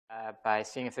by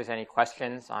seeing if there's any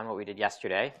questions on what we did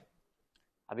yesterday.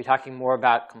 I'll be talking more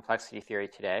about complexity theory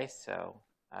today, so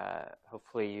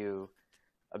hopefully you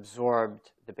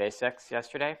absorbed the basics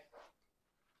yesterday.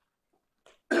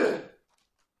 No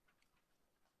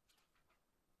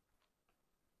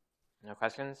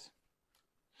questions?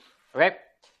 Okay,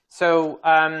 so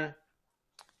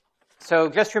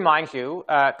just to remind you,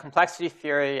 complexity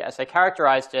theory, as I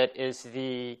characterized it, is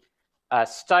the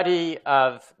study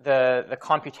of the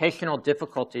computational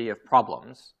difficulty of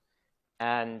problems.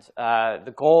 And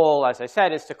the goal, as I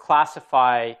said, is to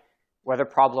classify whether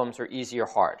problems are easy or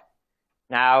hard.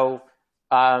 Now,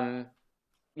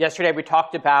 yesterday we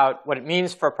talked about what it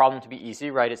means for a problem to be easy,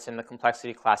 right? It's in the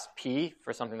complexity class P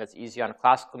for something that's easy on a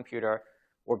classical computer,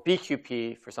 or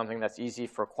BQP for something that's easy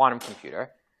for a quantum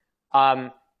computer.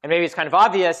 And maybe it's kind of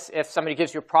obvious if somebody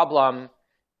gives you a problem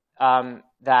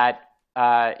that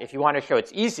if you want to show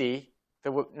it's easy,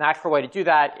 the natural way to do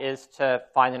that is to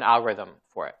find an algorithm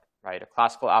for it, right? A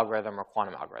classical algorithm or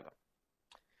quantum algorithm.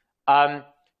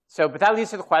 But that leads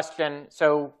to the question,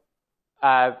 so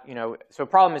a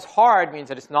problem is hard means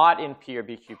that it's not in P or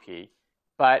BQP,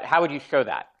 but how would you show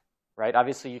that, right?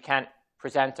 Obviously, you can't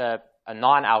present a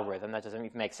non-algorithm. That doesn't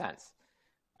even make sense.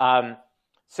 That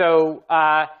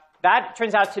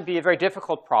turns out to be a very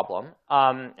difficult problem,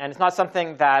 and it's not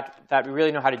something that we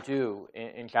really know how to do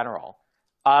in general.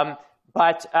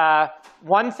 But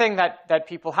one thing that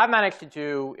people have managed to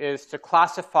do is to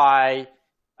classify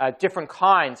different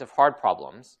kinds of hard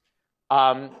problems.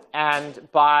 And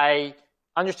by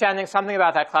understanding something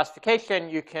about that classification,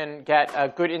 you can get a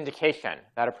good indication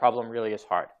that a problem really is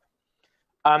hard.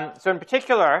 So in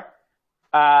particular,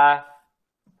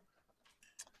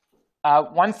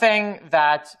 one thing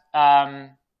that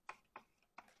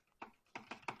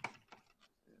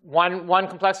one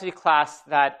complexity class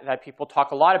that people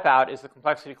talk a lot about is the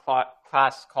complexity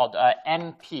class called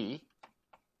NP.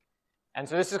 And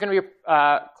so this is going to be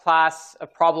a class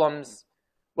of problems.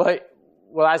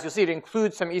 Well, as you'll see, it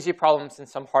includes some easy problems and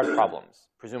some hard problems,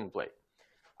 presumably.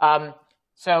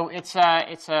 So it's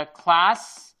a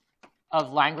class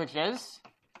of languages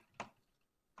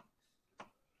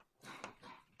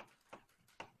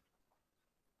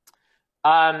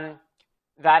that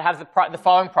have the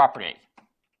following property.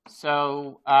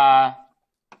 So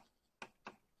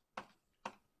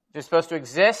there's supposed to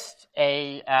exist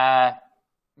a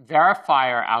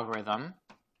verifier algorithm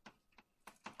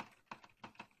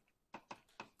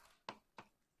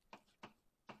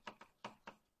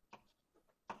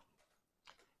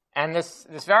and this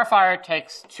verifier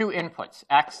takes two inputs,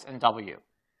 x and w.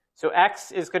 So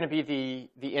x is going to be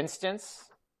the instance,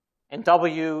 and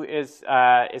w is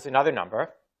another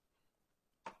number.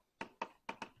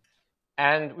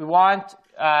 And we want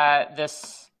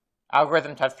this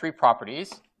algorithm to have three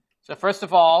properties. So first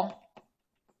of all,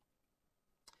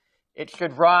 it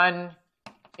should run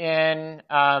in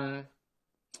a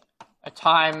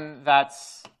time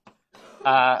that's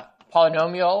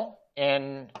polynomial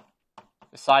in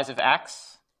the size of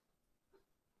x.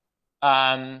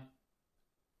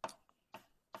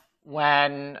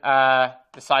 When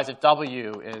the size of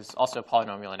w is also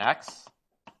polynomial in x.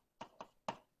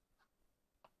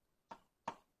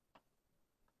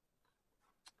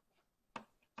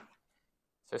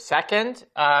 So second,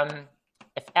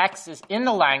 if x is in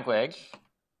the language,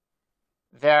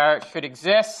 there should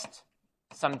exist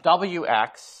some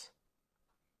wx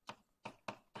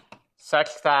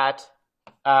such that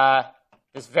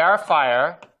this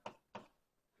verifier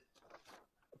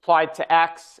applied to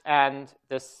x and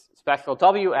this special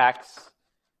wx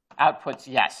outputs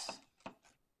yes.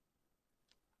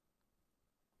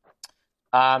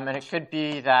 And it should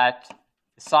be that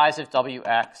the size of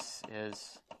wx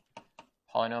is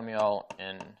polynomial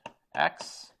in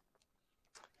x.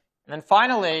 And then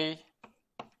finally,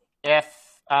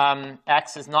 if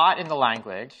x is not in the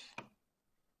language,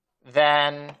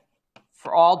 then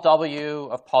for all w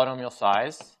of polynomial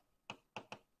size,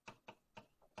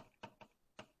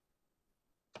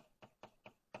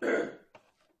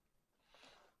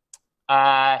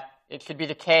 it should be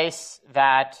the case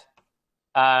that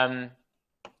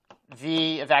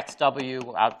v of xw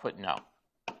will output no.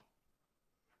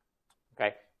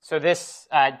 Okay, so this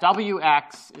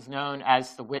wx is known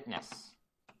as the witness.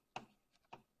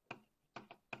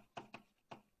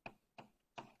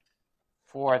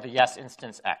 For the yes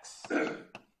instance x.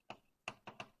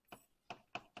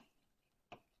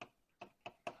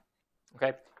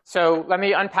 Okay, so let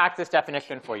me unpack this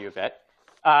definition for you a bit.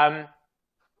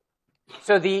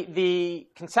 So the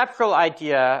conceptual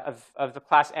idea of the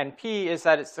class NP is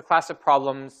that it's the class of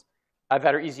problems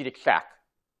that are easy to check.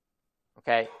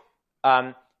 Okay,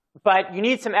 But you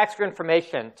need some extra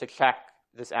information to check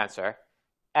this answer,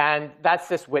 and that's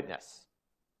this witness.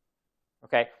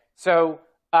 Okay, so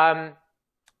so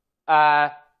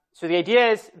the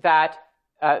idea is that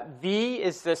V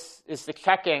is the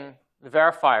checking, the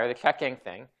verifier, the checking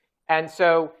thing, and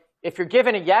so if you're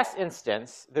given a yes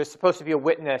instance, there's supposed to be a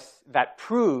witness that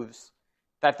proves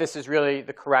that this is really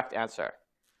the correct answer.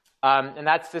 And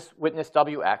that's this witness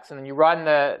WX. And then you run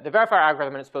the verifier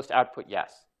algorithm, and it's supposed to output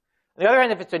yes. On the other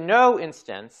hand, if it's a no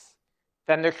instance,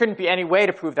 then there shouldn't be any way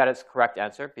to prove that it's the correct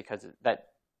answer, because that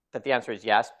the answer is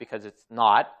yes, because it's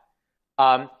not.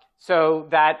 So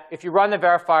that if you run the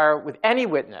verifier with any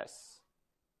witness,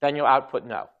 then you'll output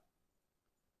no.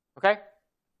 OK?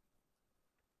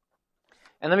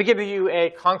 And let me give you a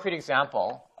concrete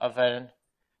example of a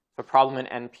problem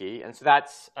in NP. And so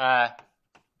that's the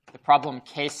problem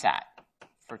KSAT,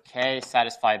 for K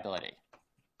satisfiability.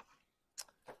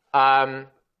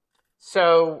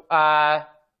 So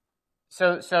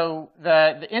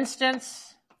the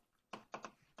instance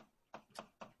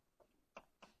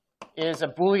is a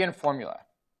Boolean formula.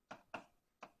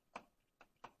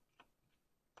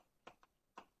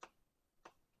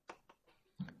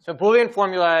 So Boolean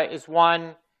formula is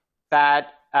one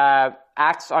that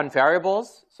acts on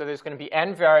variables. So there's going to be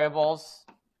n variables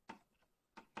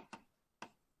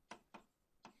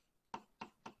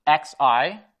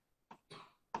xi.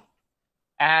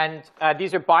 And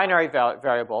these are binary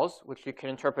variables, which you can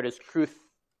interpret as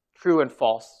true and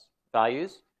false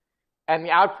values. And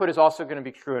the output is also going to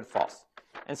be true and false.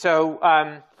 And so,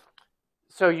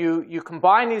 so you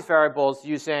combine these variables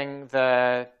using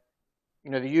the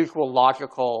usual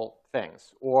logical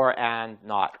things, or, and,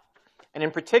 not. And in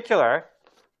particular,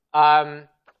 the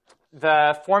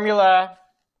formula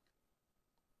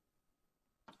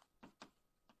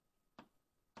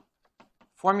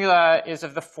is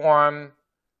of the form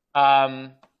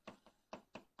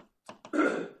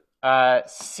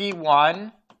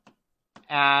C1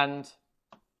 and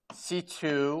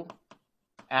C2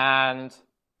 and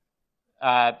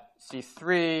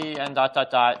C3 and ...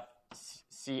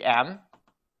 Cm.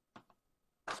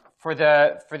 For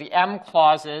the M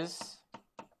clauses,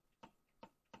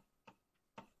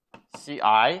 Ci,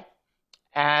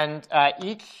 and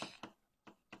each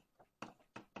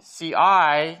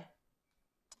Ci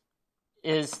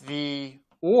is the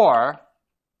OR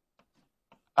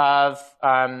of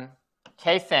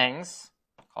K things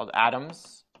called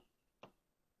atoms,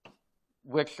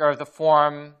 which are the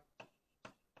form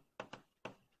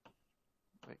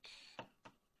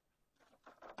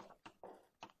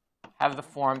have the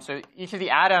form. So each of the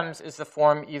atoms is the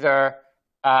form either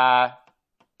XA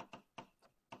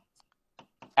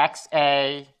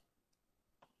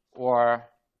or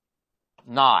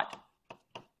not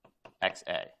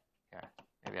XA. Here,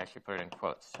 maybe I should put it in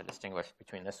quotes to distinguish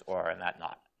between this or and that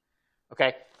not.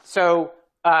 Okay, so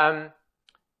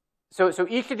so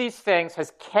each of these things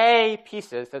has K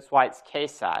pieces. That's why it's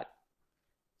KSAT.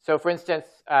 So for instance,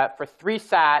 for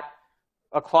 3SAT,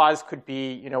 a clause could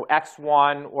be,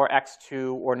 x1 or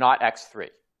x2 or not x3.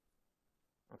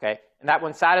 Okay, and that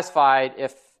one's satisfied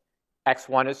if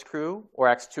x1 is true, or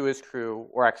x2 is true,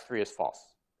 or x3 is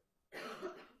false.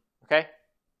 Okay, does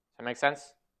that make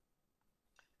sense?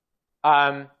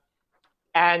 And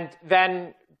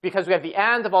then, because we have the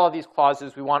and of all of these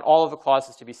clauses, we want all of the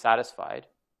clauses to be satisfied.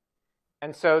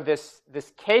 And so this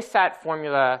KSAT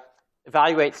formula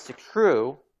evaluates to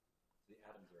true.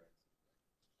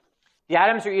 The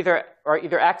atoms are either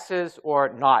x's or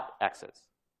not x's.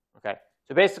 Okay,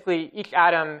 so basically each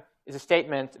atom is a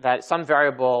statement that some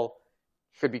variable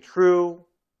should be true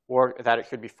or that it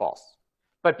should be false.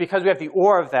 But because we have the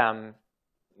or of them,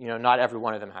 not every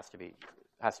one of them has to be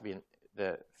in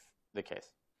the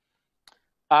case.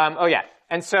 Oh yeah,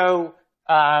 and so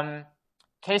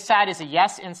KSAT is a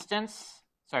yes instance.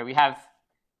 Sorry, we have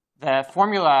the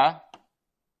formula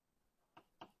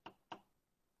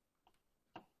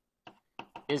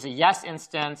is a yes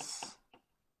instance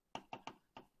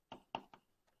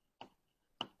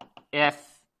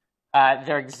if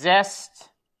there exists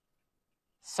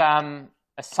some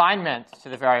assignment to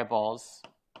the variables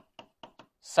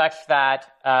such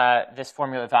that this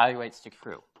formula evaluates to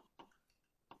true.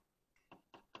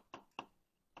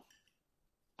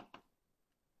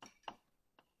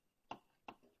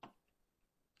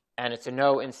 And it's a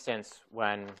no instance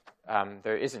when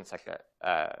there isn't such a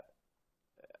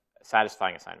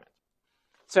satisfying assignment.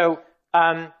 So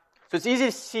it's easy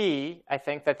to see, I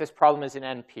think, that this problem is in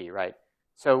NP, right?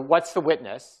 So what's the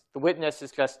witness? The witness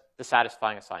is just the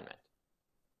satisfying assignment.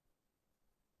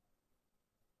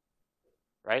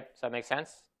 Right? Does that make sense?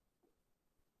 Is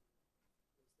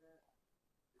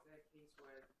that a case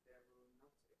where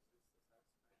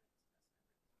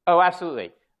Oh,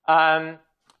 absolutely.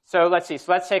 So let's see.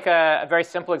 So let's take a very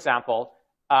simple example.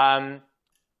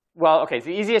 Well, OK,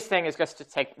 the easiest thing is just to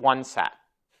take one set.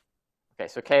 OK,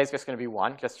 so k is just going to be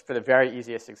 1, just for the very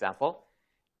easiest example.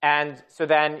 And so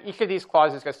then each of these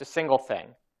clauses is just a single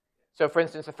thing. So for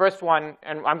instance, the first one,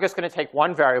 and I'm just going to take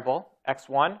one variable,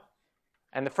 x1.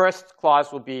 And the first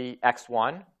clause will be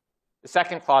x1. The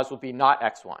second clause will be not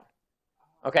x1.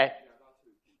 OK?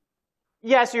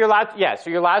 Yeah, so you're allowed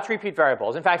to repeat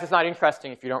variables. In fact, it's not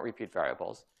interesting if you don't repeat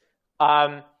variables.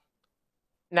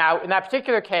 Now, in that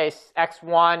particular case,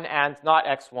 x1 and not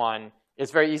x1,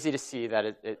 it's very easy to see that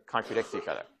it contradicts each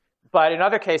other. But in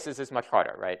other cases, it's much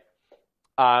harder, right?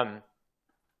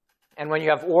 And when you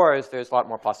have ors, there's a lot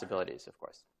more possibilities, of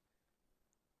course.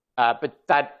 But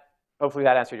hopefully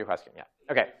that answered your question. Yeah.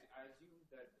 OK.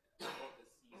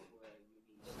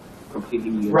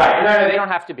 Completely right. No, they don't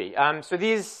have to be. So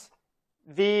there's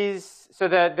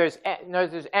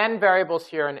n variables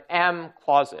here and m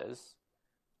clauses.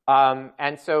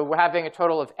 And so we're having a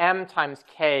total of m times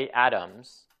k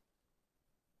atoms,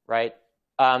 right?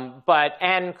 But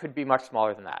n could be much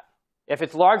smaller than that. If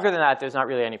it's larger than that, there's not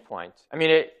really any point. I mean,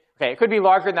 it could be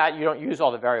larger than that. You don't use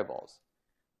all the variables.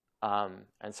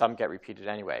 And some get repeated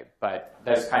anyway. But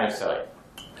that's kind of silly.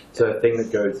 So the thing that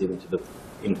goes into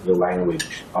the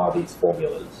language are these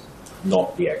formulas,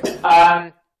 not the x.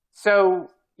 So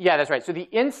yeah, that's right. So the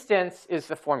instance is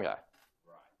the formula,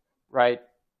 right?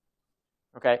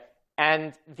 Okay,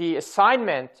 and the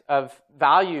assignment of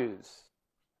values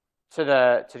to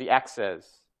the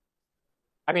x's.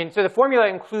 I mean, so the formula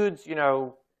includes,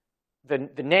 the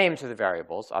names of the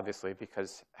variables, obviously,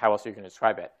 because how else are you going to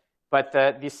describe it? But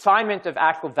the assignment of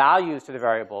actual values to the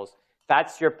variables,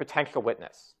 that's your potential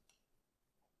witness.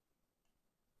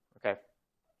 Okay.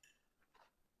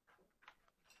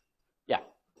 Yeah.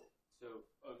 So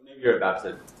maybe you're about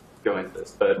to go into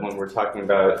this, but when we're talking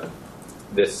about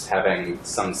this having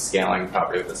some scaling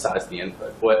property with the size of the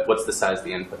input, what's the size of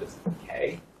the input? Is it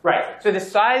k? Right. So the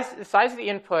size of the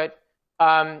input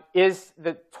is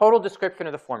the total description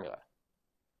of the formula.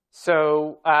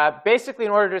 So basically,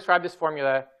 in order to describe this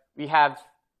formula, how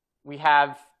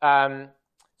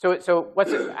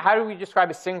do we describe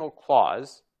a single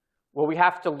clause? Well, we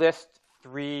have to list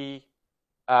three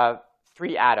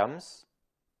atoms,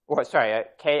 or sorry,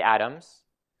 k atoms.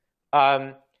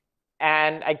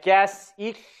 And I guess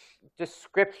each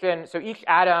description, so each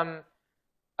atom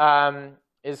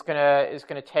is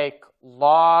gonna take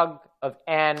log of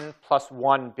n plus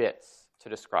 1 bits to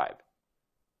describe.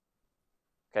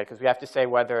 Okay, because we have to say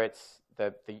whether it's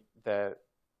the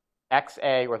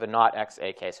xa or the not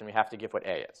xa case, and we have to give what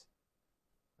a is.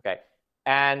 Okay,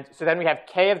 and so then we have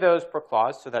k of those per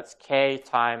clause, so that's k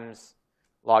times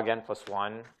log n plus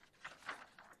 1.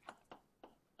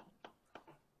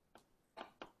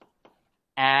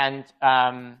 And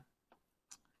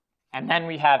then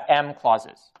we have m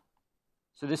clauses.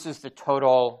 So this is the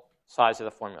total size of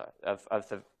the formula, of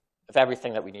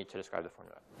everything that we need to describe the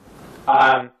formula.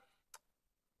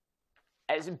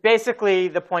 Basically,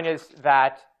 the point is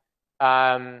that,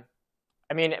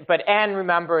 but n,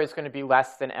 remember, is going to be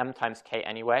less than m times k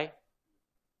anyway.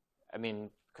 I mean,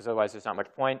 because otherwise there's not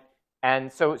much point.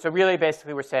 And so really,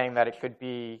 basically, we're saying that it could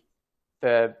be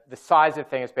the size of the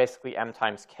thing is basically m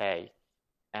times k.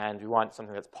 And we want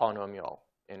something that's polynomial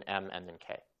in m and in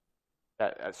k.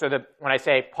 When I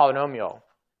say polynomial,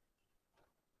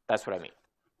 that's what I mean.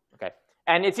 Okay.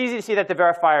 And it's easy to see that the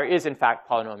verifier is, in fact,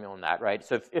 polynomial in that, right?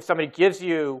 So if somebody gives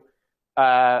you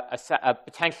a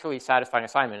potentially satisfying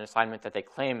assignment, an assignment that they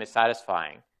claim is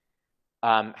satisfying,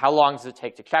 how long does it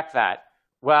take to check that?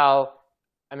 Well,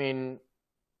 I mean,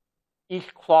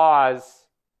 each clause,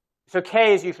 so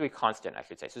k is usually constant, I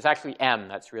should say. So it's actually m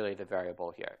that's really the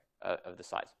variable here of the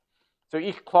size. So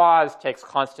each clause takes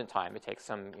constant time. It takes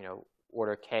some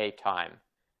order k time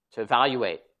to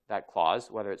evaluate that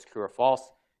clause, whether it's true or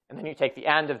false. And then you take the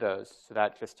end of those. So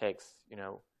that just takes,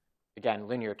 again,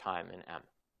 linear time in m.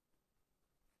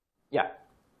 Yeah?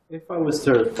 If I was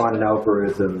to find an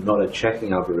algorithm, not a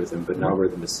checking algorithm, but an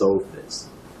algorithm to solve this,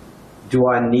 do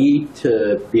I need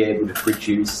to be able to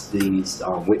produce these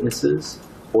witnesses?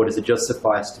 Or does it just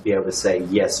suffice to be able to say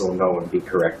yes or no and be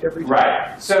correct every time?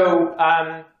 Right. So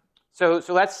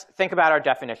let's think about our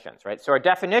definitions, right? So our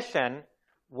definition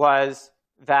was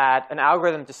that an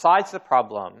algorithm decides the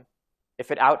problem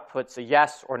if it outputs a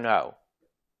yes or no,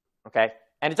 okay?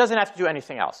 And it doesn't have to do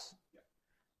anything else.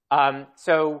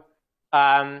 So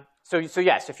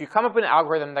yes, if you come up with an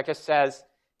algorithm that just says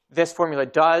this formula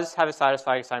does have a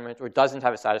satisfying assignment or doesn't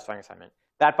have a satisfying assignment,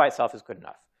 that by itself is good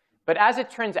enough. But as it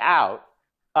turns out,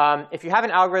 if you have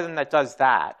an algorithm that does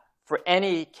that for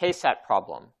any KSAT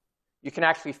problem, you can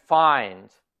actually find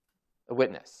a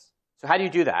witness. So how do you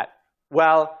do that?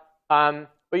 Well,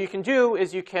 what you can do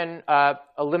is you can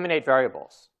eliminate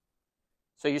variables.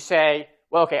 So you say,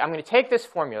 well, OK, I'm going to take this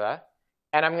formula,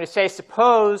 and I'm going to say,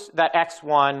 suppose that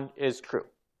x1 is true.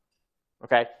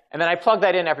 OK? And then I plug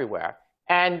that in everywhere.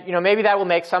 And maybe that will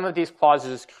make some of these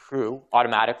clauses true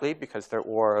automatically, because they're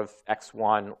OR of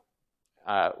x1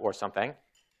 or something.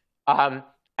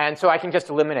 And so I can just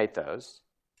eliminate those.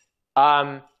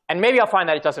 And maybe I'll find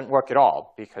that it doesn't work at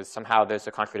all, because somehow there's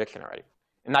a contradiction already.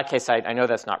 In that case, I know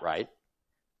that's not right.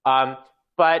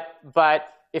 But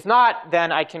if not,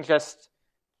 then I can just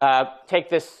take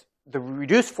the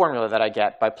reduced formula that I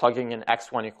get by plugging in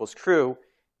x1 equals true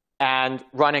and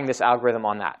running this algorithm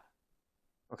on that.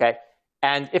 OK?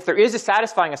 And if there is a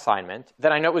satisfying assignment,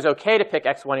 then I know it was OK to pick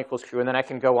x1 equals true, and then I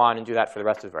can go on and do that for the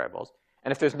rest of the variables.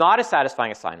 And if there's not a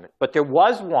satisfying assignment, but there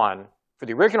was one for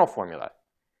the original formula,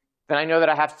 then I know that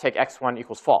I have to take x1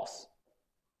 equals false.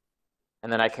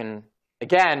 And then I can,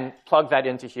 again, plug that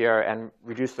into here and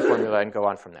reduce the formula and go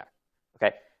on from there.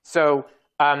 OK? So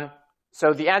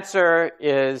the answer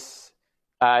is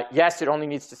yes, it only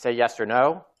needs to say yes or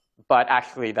no. But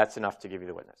actually, that's enough to give you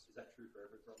the witness. Is that true for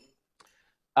every problem?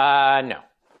 No.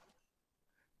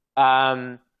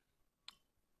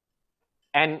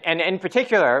 And in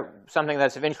particular, something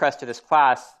that's of interest to this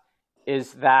class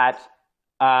is that,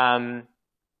 I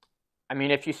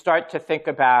mean, if you start to think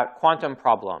about quantum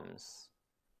problems,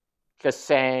 just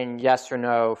saying yes or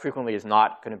no frequently is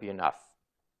not going to be enough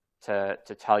to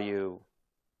tell you,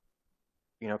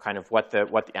 kind of what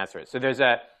the answer is. So there's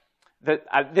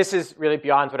this is really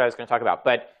beyond what I was going to talk about.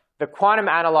 But the quantum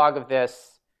analog of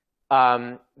this,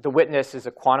 the witness is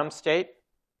a quantum state.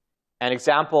 And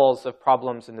examples of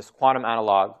problems in this quantum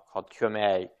analog called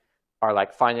QMA are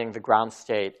like finding the ground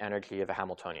state energy of a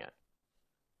Hamiltonian.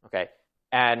 Okay?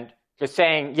 And just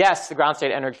saying, yes, the ground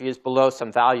state energy is below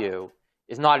some value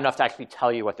is not enough to actually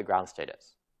tell you what the ground state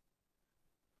is,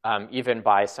 even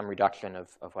by some reduction of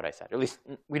what I said. At least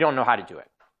we don't know how to do it.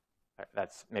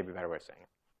 That's maybe a better way of saying it.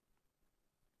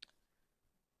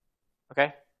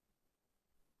 OK?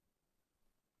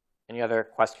 Any other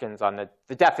questions on the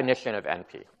definition of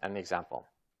NP and the example?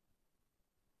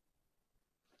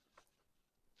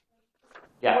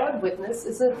 Yeah. The word witness,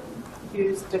 is it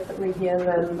used differently here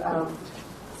than,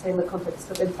 say, in the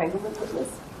context of entanglement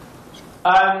witness?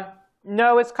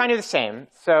 No, it's kind of the same.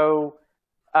 So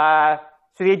the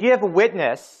idea of a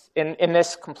witness in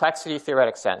this complexity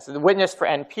theoretic sense, the witness for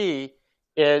NP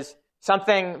is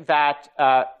something that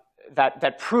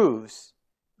proves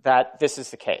that this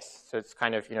is the case. So it's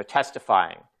kind of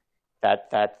testifying that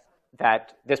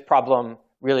this problem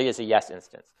really is a yes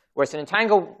instance. Whereas an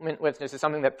entanglement witness is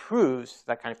something that proves,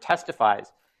 that kind of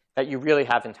testifies that you really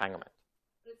have entanglement.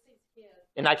 But it seems here,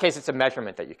 in that case, it's a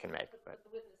measurement that you can make. but the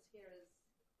witness here is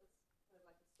kind of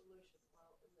like a solution,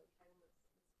 while in the entanglement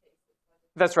case, it's like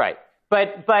That's right.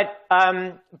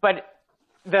 But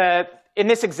in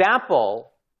this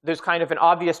example, there's kind of an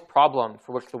obvious problem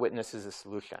for which the witness is a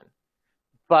solution.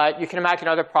 But you can imagine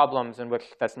other problems in which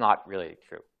that's not really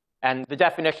true. And the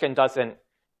definition doesn't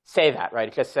say that, right?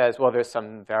 It just says, well, there's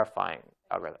some verifying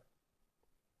algorithm.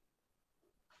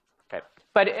 Okay.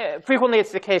 But frequently,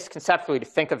 it's the case conceptually to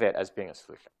think of it as being a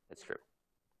solution. It's true.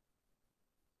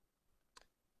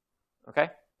 OK?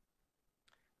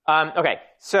 OK.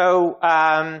 So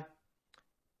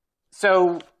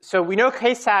we know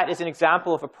KSAT is an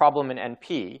example of a problem in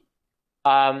NP.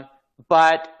 But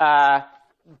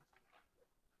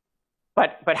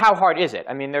how hard is it?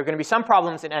 I mean, there are going to be some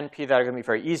problems in NP that are going to be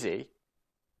very easy,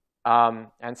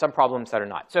 and some problems that are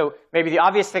not. So maybe the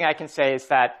obvious thing I can say is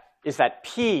that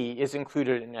P is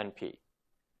included in NP,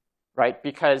 right?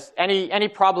 Because any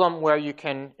problem where you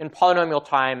can, in polynomial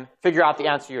time, figure out the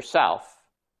answer yourself,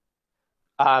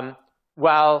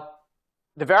 well,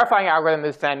 the verifying algorithm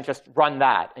is then just run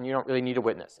that, and you don't really need a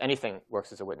witness. Anything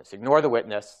works as a witness. Ignore the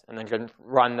witness, and then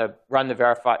run the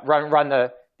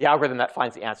algorithm that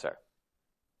finds the answer.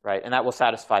 Right? And that will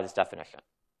satisfy this definition.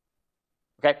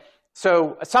 Okay?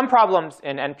 So some problems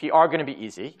in NP are going to be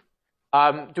easy.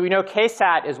 Do we know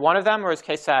KSAT is one of them, or is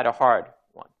KSAT a hard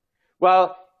one?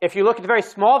 Well, if you look at the very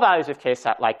small values of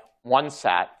KSAT, like 1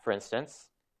 sat, for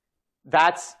instance,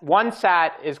 1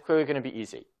 sat is clearly going to be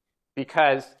easy,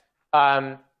 because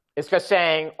it's just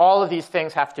saying all of these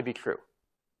things have to be true.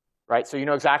 Right? So you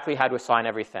know exactly how to assign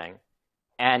everything.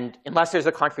 And unless there's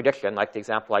a contradiction, like the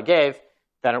example I gave,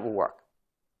 then it will work.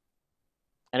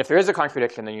 And if there is a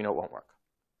contradiction, then you know it won't work.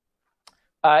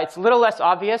 It's a little less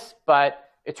obvious, but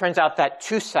it turns out that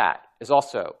 2 sat is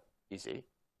also easy.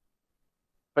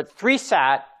 But 3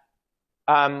 sat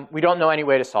we don't know any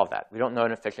way to solve that. We don't know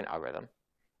an efficient algorithm.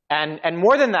 And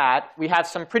more than that, we have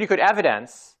some pretty good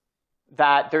evidence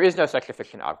that there is no such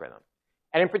efficient algorithm.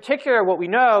 And in particular, what we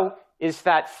know is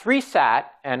that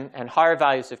 3-sat and higher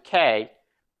values of k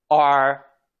are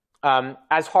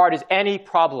as hard as any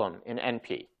problem in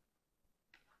NP.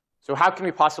 So how can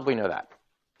we possibly know that?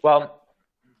 Well,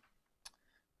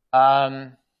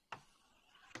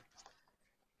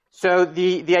 so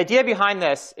the idea behind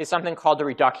this is something called the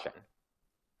reduction.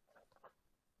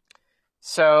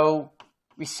 So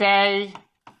we say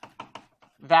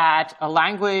that a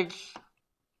language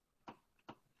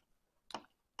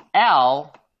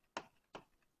L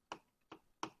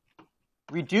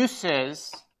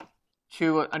reduces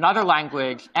to another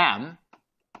language M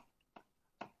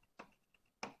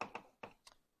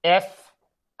if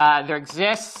there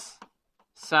exists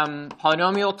some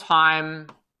polynomial time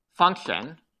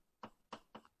function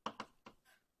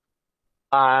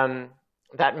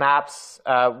that maps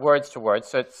words to words.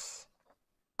 So it's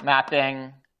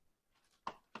mapping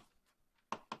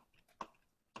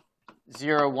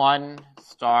 0, 1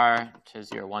 star to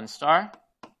 0, 1 star.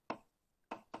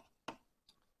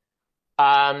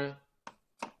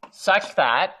 Such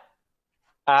that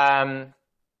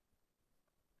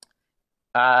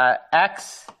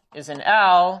x is in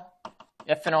L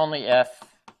if and only if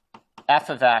f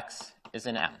of x is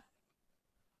in M.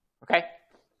 Okay?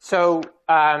 So,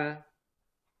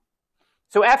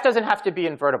 so f doesn't have to be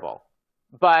invertible.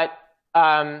 But,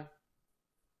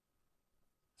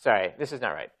 sorry, this is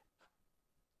not right.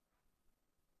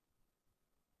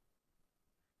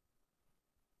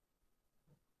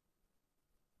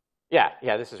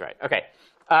 Yeah, this is right. OK.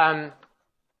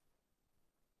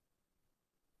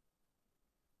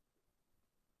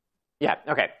 Yeah,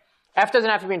 OK. F doesn't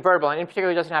have to be invertible, and in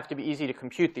particular, it doesn't have to be easy to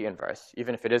compute the inverse,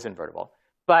 even if it is invertible.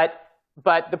 But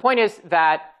the point is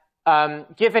that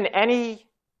given any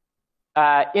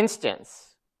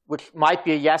instance, which might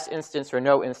be a yes instance or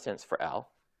no instance for L,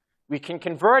 we can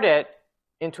convert it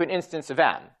into an instance of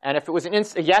M. And if it was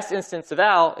a yes instance of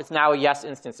L, it's now a yes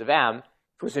instance of M.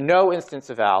 If it was a no instance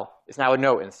of L, it's now a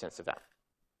no instance of M.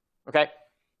 OK?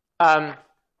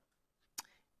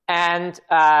 And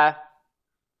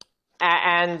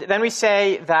then we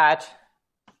say that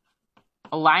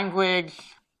a language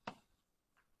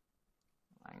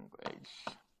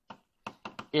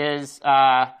is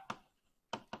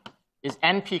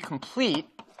NP complete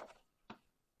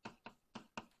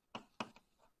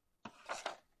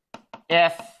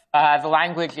if the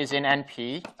language is in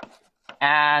NP,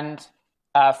 and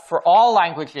for all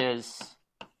languages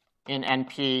in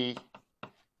NP,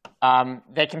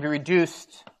 they can be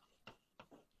reduced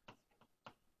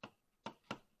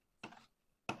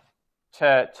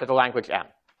to the language M.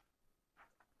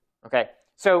 Okay,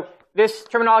 so this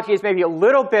terminology is maybe a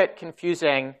little bit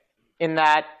confusing in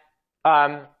that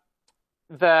the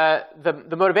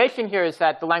motivation here is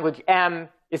that the language M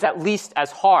is at least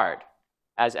as hard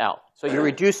as L. So you're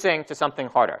reducing to something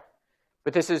harder.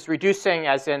 But this is reducing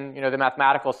as in the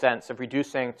mathematical sense of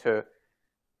reducing to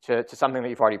something that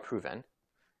you've already proven.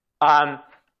 And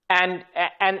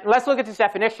let's look at this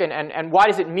definition, and why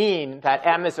does it mean that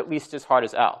M is at least as hard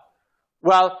as L?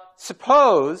 Well,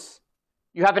 suppose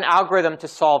you have an algorithm to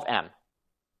solve M.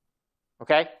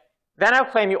 Okay? Then I'll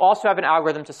claim you also have an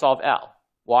algorithm to solve L.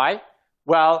 Why?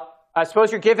 Well,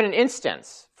 suppose you're given an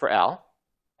instance for L,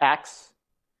 x.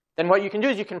 Then what you can do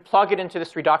is you can plug it into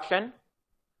this reduction.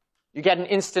 You get an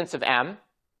instance of M,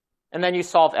 and then you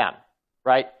solve M,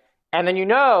 right? And then you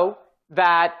know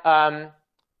that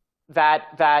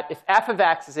that if f of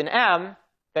x is in M,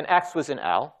 then x was in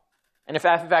L. And if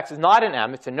f of x is not in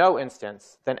M, it's a no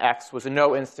instance, then x was a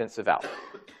no instance of L.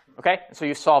 Okay? And so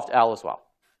you solved L as well.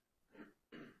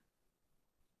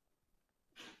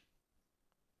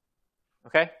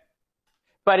 Okay?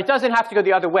 But it doesn't have to go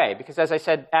the other way, because as I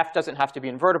said, f doesn't have to be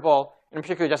invertible, and in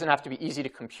particular, it doesn't have to be easy to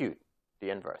compute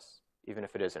the inverse, even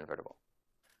if it is invertible.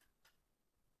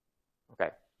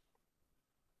 Okay.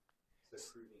 So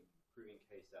proving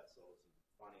k-sat solves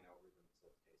and finding algorithms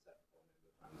solve k-sat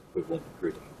equivalent to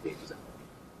proving the example.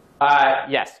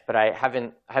 Yes, but I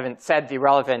haven't said the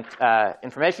relevant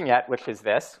information yet, which is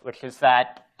this, which is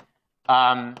that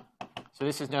so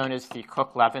this is known as the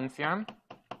Cook-Levin theorem,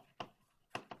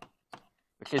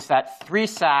 which is that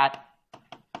 3-sat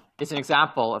is an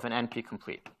example of an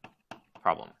NP-complete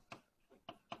problem.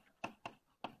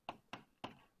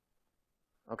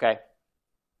 Okay,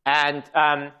 and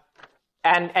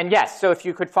yes, so if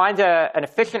you could find an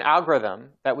efficient algorithm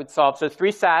that would solve, so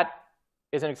 3-sat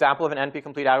is an example of an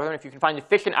NP-complete algorithm. If you can find an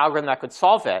efficient algorithm that could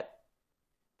solve it,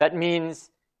 that means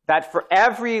that for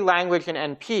every language in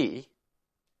NP,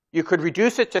 you could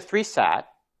reduce it to 3-sat,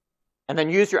 and then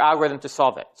use your algorithm to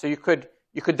solve it. So you could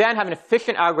then have an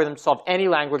efficient algorithm to solve any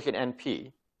language in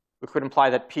NP, which would imply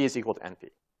that P is equal to NP.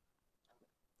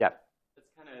 Yeah? It's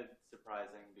kind of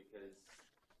surprising because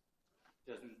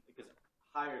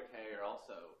higher K are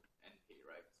also NP,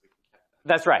 right? Because we can check that.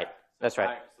 That's right. That's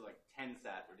right. So like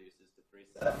 10-sat reduces to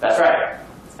 3-sat. That's right.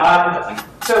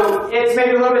 So it's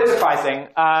maybe a little bit surprising,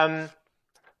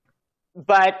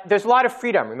 but there's a lot of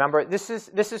freedom. Remember, this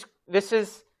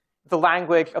is the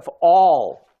language of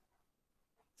all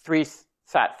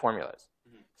 3-sat formulas.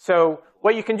 So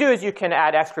what you can do is you can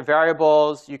add extra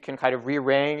variables. You can kind of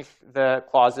rearrange the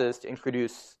clauses to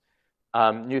introduce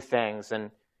new things.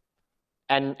 And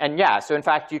yeah, so in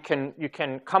fact, you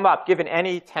can come up, given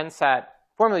any 10-sat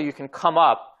formula, you can come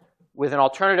up with an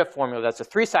alternative formula that's a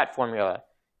 3-sat formula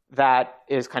that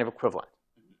is kind of equivalent.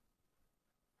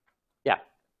 Yeah?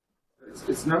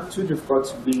 It's not too difficult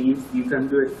to believe you can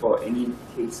do it for any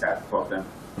K-sat problem.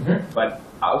 Mm-hmm. But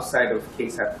outside of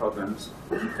K-sat problems,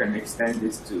 you can extend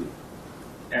this to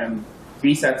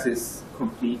 3-sat is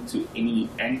complete to any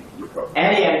NP problem.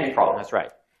 Any NP problem, that's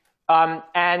right.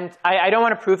 And I don't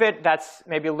want to prove it. That's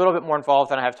maybe a little bit more involved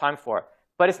than I have time for.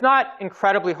 But it's not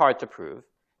incredibly hard to prove.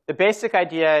 The basic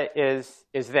idea is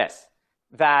this,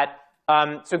 that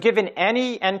so given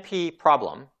any NP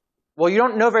problem, well, you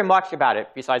don't know very much about it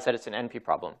besides that it's an NP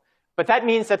problem. But that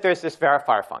means that there's this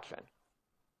verifier function.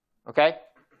 OK?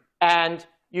 And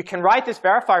you can write this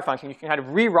verifier function. You can kind of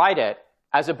rewrite it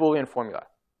as a Boolean formula.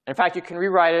 In fact, you can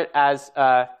rewrite it as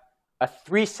a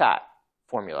 3-sat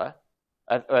formula,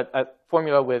 a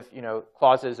formula with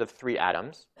clauses of 3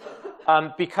 atoms,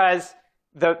 because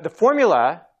the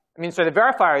formula, so the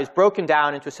verifier is broken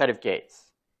down into a set of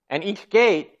gates. And each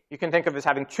gate you can think of as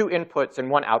having 2 inputs and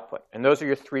 1 output. And those are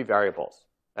your 3 variables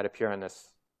that appear in this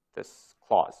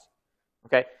clause.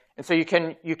 Okay? And so you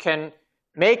can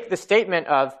make the statement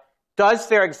of, does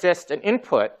there exist an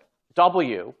input,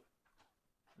 W,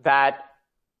 that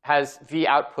has V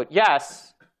output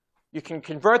yes? You can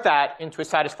convert that into a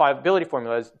satisfiability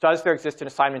formula. Does there exist an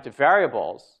assignment of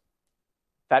variables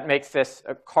that makes this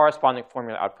a corresponding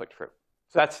formula output true?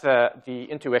 So that's the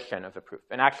intuition of the proof.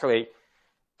 And actually,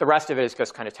 the rest of it is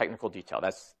just kind of technical detail.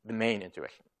 That's the main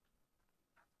intuition.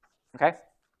 OK?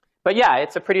 But yeah,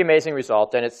 it's a pretty amazing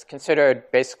result. And it's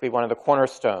considered basically one of the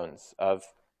cornerstones of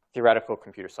theoretical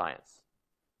computer science,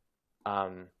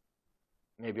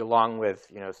 maybe along with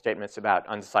statements about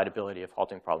undecidability of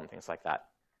halting problem, things like that.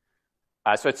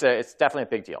 So it's definitely a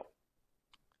big deal.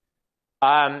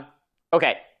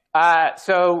 OK.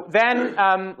 So then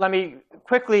let me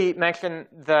quickly mention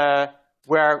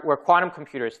where quantum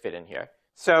computers fit in here.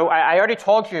 So I already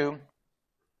told you,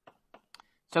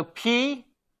 so P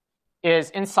is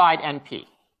inside NP.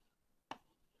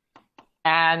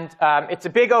 And it's a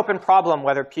big open problem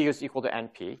whether P is equal to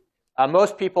NP.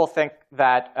 Most people think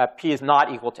that P is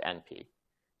not equal to NP.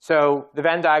 So the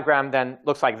Venn diagram then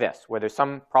looks like this, where there's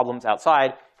some problems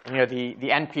outside. And, the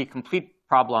NP complete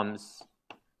problems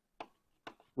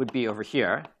would be over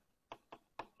here,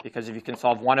 because if you can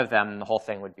solve one of them, the whole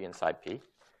thing would be inside P.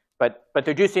 But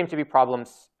there do seem to be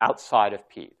problems outside of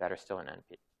P that are still in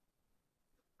NP.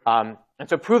 And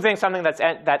so proving something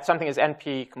that something is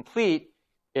NP complete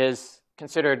is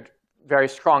considered very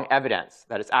strong evidence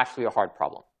that it's actually a hard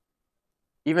problem,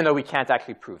 even though we can't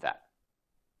actually prove that.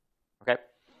 Okay?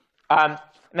 And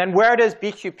then where does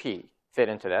BQP fit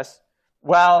into this?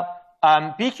 Well,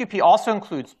 BQP also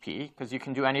includes P, because you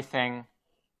can do anything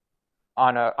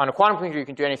on a quantum computer. You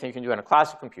can do anything you can do on a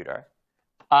classical computer.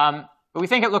 But we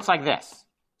think it looks like this.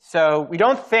 So we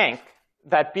don't think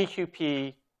that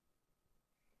BQP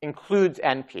includes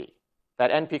NP,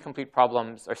 that NP complete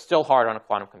problems are still hard on a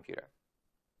quantum computer.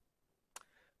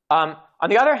 On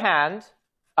the other hand,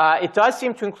 it does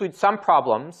seem to include some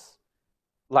problems,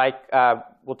 like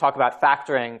we'll talk about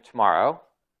factoring tomorrow,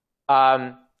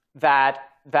 that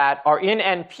are in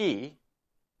NP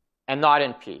and not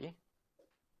in P.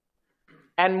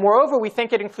 And moreover, we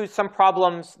think it includes some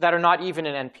problems that are not even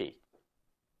in NP,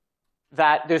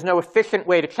 that there's no efficient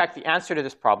way to check the answer to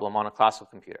this problem on a classical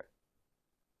computer.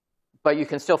 But you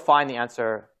can still find the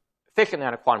answer efficiently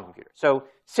on a quantum computer. So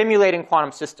simulating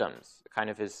quantum systems kind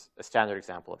of is a standard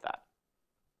example of that.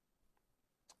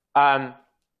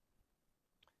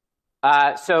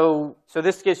 So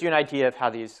this gives you an idea of how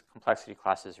these complexity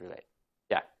classes relate.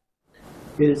 Yeah?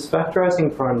 Is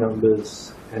factorizing prime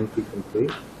numbers NP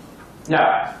complete?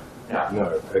 No.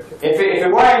 No, okay. If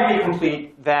it were NP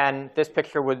complete, then this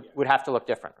picture would have to look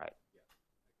different, right?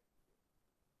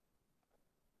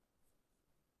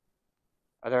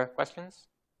 Other questions?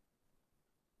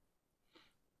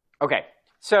 OK.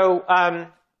 So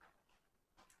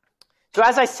so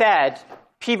as I said,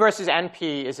 P versus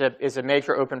NP is a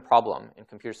major open problem in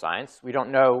computer science. We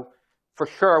don't know for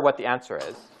sure what the answer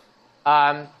is.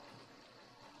 And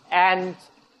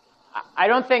I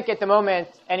don't think at the moment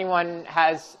anyone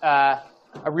has a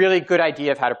really good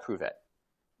idea of how to prove it.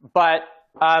 But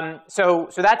so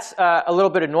that's a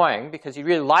little bit annoying because you'd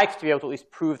really like to be able to at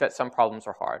least prove that some problems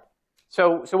are hard.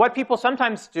 So what people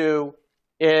sometimes do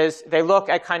is they look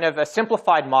at kind of a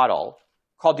simplified model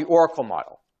called the oracle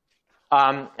model.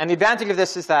 And the advantage of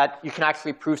this is that you can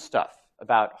actually prove stuff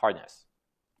about hardness.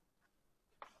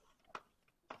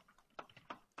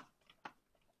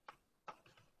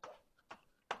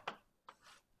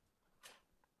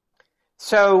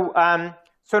 So an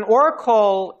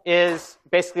oracle is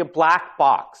basically a black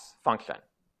box function.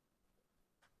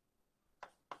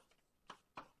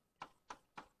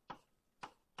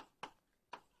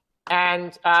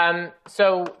 And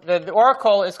so the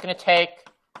oracle is going to take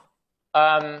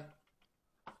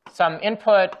some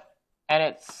input, and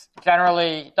it's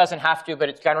generally doesn't have to, but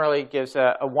it generally gives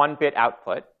a 1-bit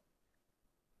output.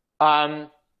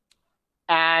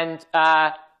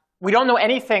 We don't know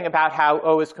anything about how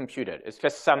O is computed. It's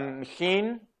just some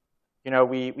machine. You know,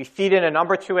 we feed in a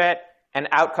number to it, and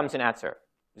out comes an answer,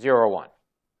 0 or 1.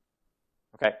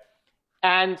 Okay,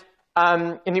 and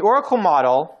in the oracle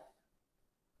model,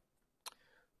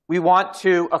 we want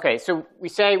to. Okay, so we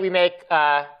say we make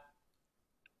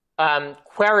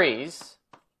queries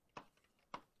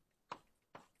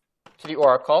to the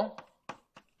oracle.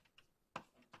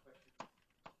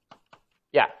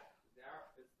 Yeah.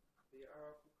 The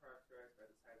oracle characterized by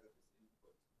the size of its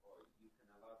input, or you can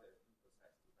allow the input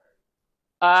size to vary.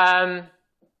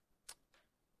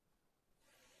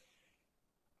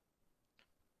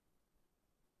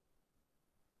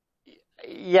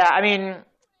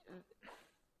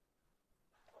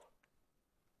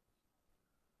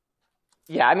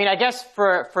 Yeah, I mean, I guess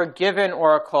for a given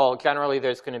oracle, generally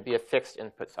there's going to be a fixed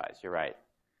input size. You're right.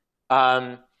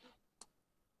 And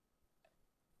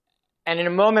in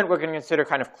a moment, we're going to consider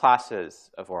kind of classes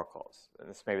of oracles. And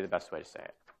this may be the best way to say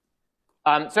it.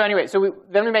 So anyway,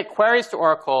 then we make queries to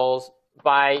oracles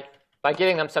by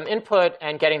giving them some input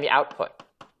and getting the output.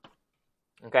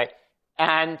 Okay,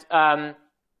 and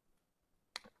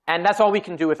that's all we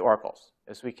can do with oracles,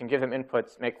 is we can give them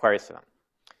inputs, make queries to them.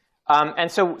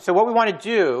 And so what we want to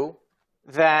do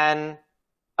then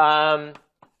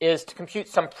is to compute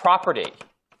some property.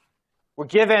 We're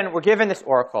given this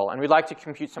oracle, and we'd like to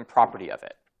compute some property of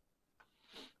it.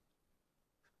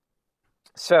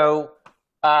 So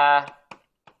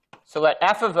let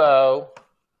f of O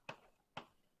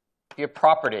be a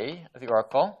property of the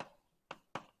oracle.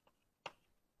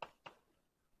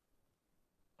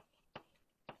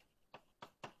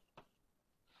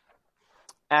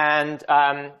 And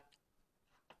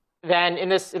then in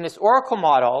this oracle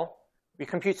model, we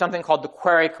compute something called the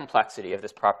query complexity of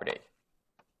this property.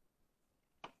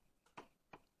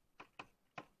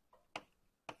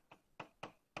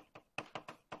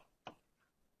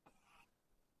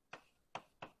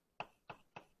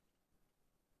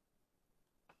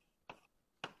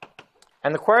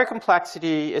 And the query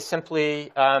complexity is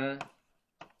simply the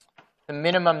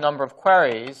minimum number of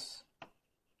queries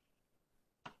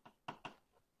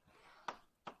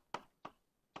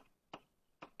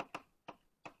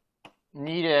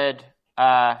needed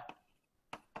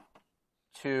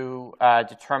to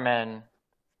determine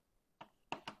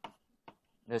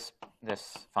this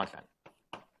function.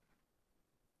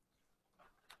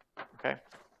 Okay.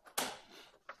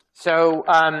 So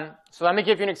let me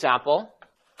give you an example.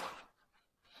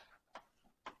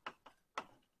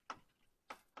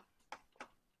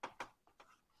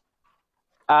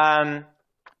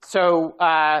 So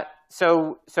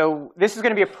this is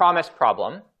going to be a promise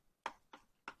problem.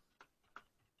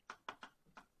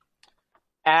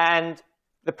 And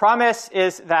the promise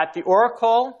is that the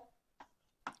oracle,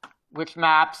 which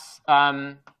maps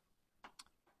n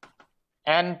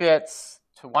bits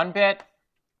to 1 bit,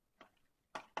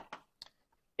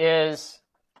 is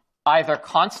either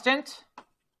constant,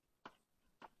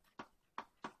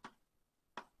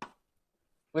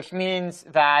 which means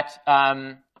that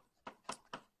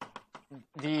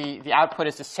the output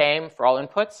is the same for all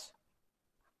inputs,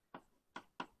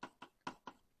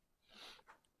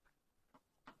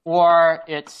 or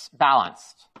it's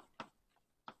balanced,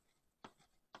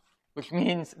 which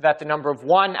means that the number of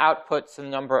 1 outputs and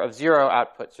the number of 0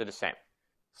 outputs are the same.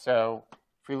 So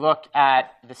if we look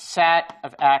at the set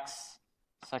of x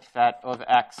such that O of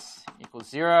x equals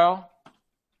 0,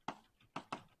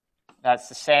 that's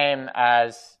the same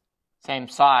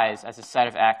size as a set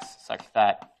of x such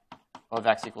that O of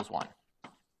x equals 1.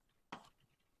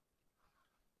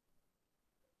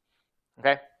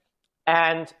 Okay?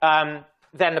 And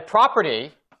then the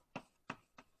property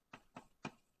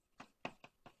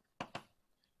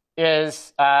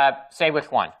is, say,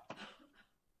 with 1.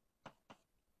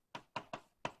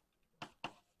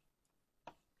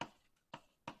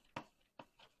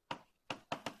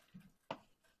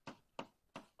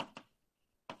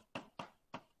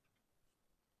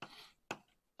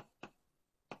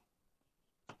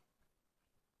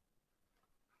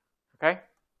 Okay?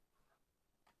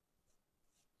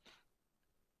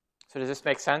 So does this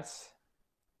make sense?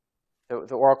 The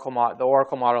Oracle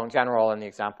model in general and the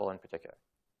example in particular.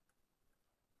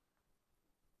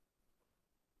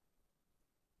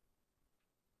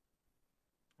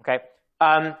 Okay.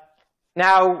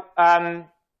 Now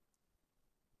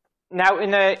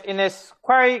in this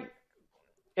query,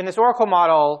 in this Oracle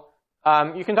model,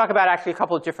 you can talk about actually a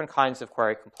couple of different kinds of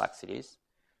query complexities.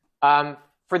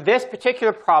 For this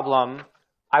particular problem,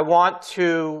 I want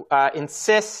to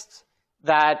insist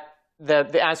that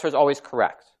the answer is always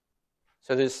correct.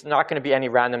 So there's not going to be any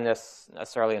randomness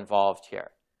necessarily involved here.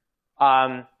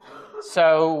 I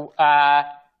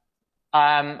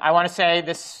want to say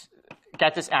this,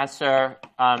 get this answer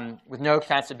with no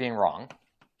chance of being wrong.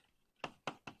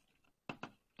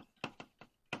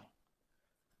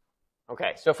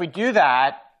 Okay, so if we do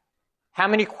that, how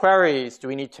many queries do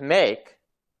we need to make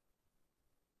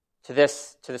to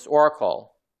this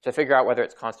oracle to figure out whether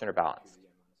it's constant or balanced?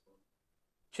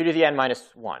 2 to the n minus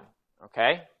 1,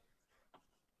 okay?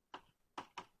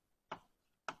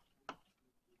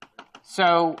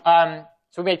 So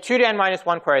we made 2 to n minus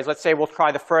 1 queries. Let's say we'll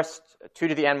try the first 2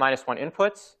 to the n minus 1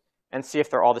 inputs and see if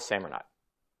they're all the same or not.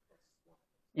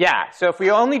 Yeah, so if we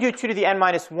only do 2 to the n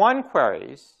minus 1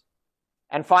 queries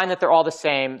and find that they're all the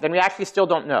same, then we actually still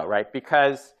don't know, right?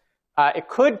 Because it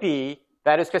could be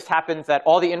that it just happens that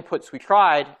all the inputs we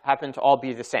tried happen to all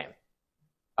be the same.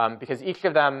 Because each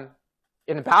of them,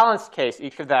 in the balanced case,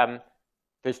 each of them,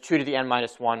 there's 2 to the n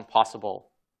minus 1 possible.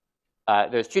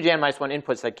 There's 2 to the n minus 1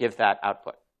 inputs that give that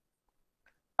output.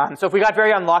 So if we got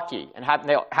very unlucky and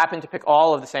they happened to pick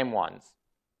all of the same ones,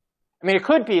 I mean, it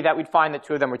could be that we'd find that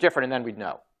 2 of them were different, and then we'd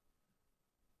know.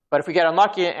 But if we get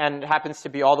unlucky and it happens to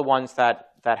be all the ones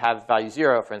that have value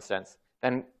 0, for instance,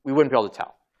 then we wouldn't be able to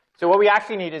tell. So what we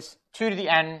actually need is 2 to the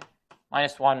n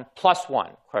minus 1 plus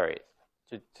 1 queries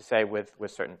to say with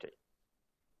certainty.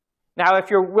 Now, if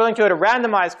you're willing to go to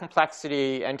randomized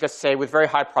complexity and just say with very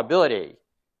high probability,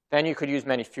 then you could use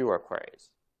many fewer queries.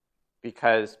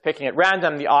 Because picking at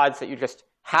random, the odds that you just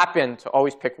happen to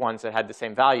always pick ones that had the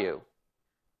same value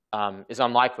is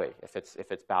unlikely if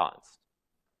it's balanced.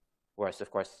 Whereas,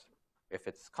 of course, if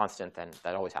it's constant, then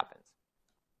that always happens.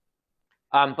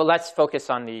 But let's focus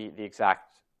on the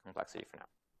exact complexity for now.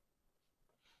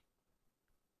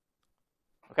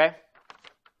 Okay?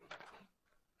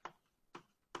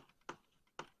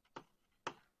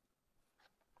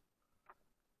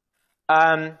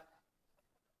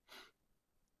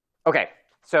 Okay,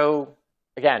 so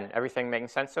again, everything making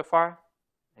sense so far?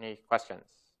 Any questions?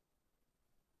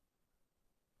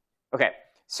 Okay,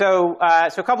 so a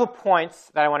couple of points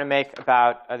that I want to make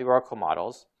about the Oracle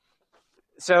models.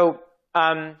 So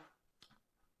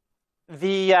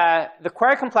the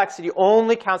query complexity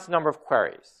only counts the number of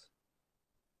queries.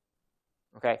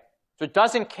 Okay, so it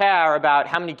doesn't care about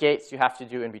how many gates you have to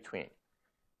do in between.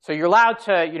 So you're allowed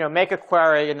to make a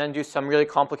query and then do some really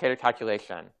complicated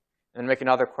calculation, and then make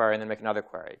another query, and then make another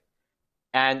query.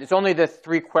 And it's only the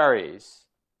 3 queries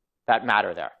that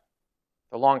matter there.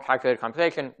 The long calculated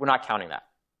computation, we're not counting that.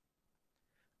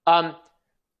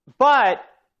 But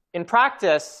in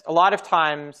practice, a lot of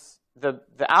times, the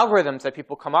algorithms that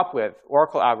people come up with,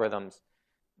 Oracle algorithms,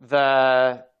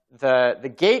 the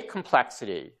gate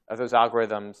complexity of those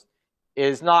algorithms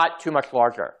is not too much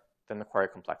larger than the query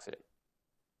complexity.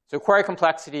 So query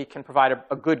complexity can provide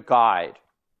a good guide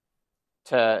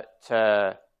to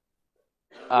the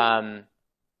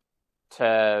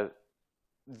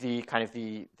kind of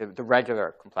the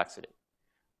regular complexity.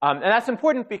 And that's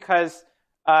important because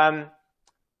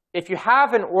if you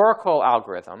have an Oracle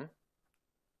algorithm,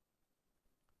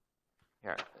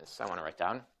 here, this I want to write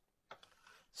down.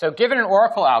 So given an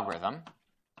Oracle algorithm,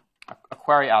 a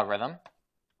query algorithm,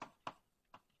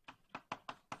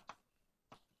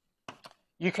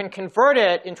 you can convert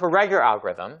it into a regular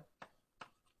algorithm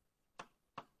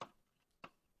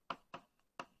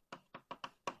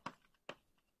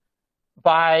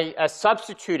by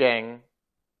substituting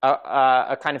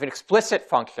a kind of an explicit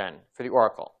function for the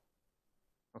Oracle.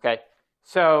 Okay,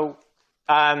 so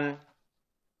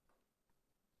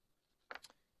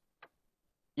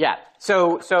yeah,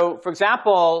 so for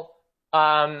example,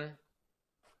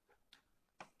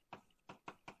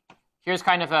 here's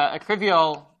kind of a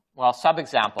trivial, well,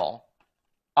 sub-example,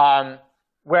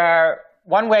 where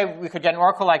one way we could get an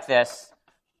oracle like this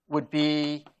would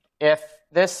be if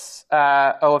this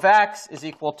O of x is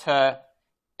equal to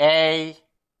a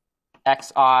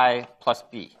xi plus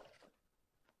b.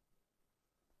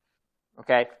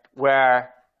 Okay,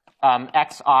 where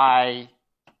xi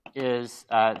is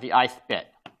the ith bit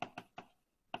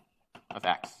of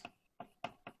x.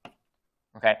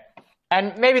 Okay,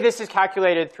 and maybe this is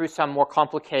calculated through some more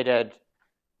complicated,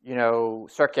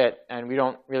 circuit, and we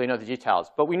don't really know the details.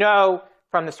 But we know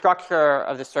from the structure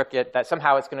of the circuit that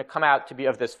somehow it's going to come out to be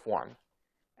of this form.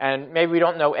 And maybe we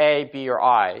don't know A, B, or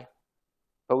I,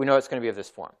 but we know it's going to be of this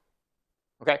form.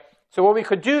 Okay, so what we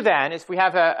could do then is if we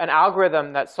have an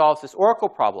algorithm that solves this oracle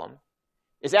problem,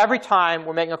 is every time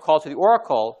we're making a call to the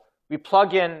oracle, we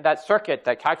plug in that circuit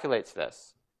that calculates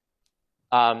this,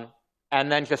 and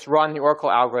then just run the oracle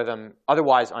algorithm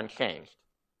otherwise unchanged,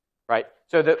 right?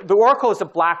 So the oracle is a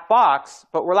black box,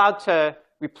 but we're allowed to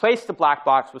replace the black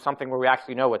box with something where we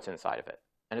actually know what's inside of it,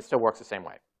 and it still works the same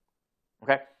way.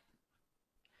 Okay?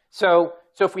 So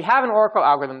if we have an oracle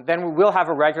algorithm, then we will have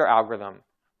a regular algorithm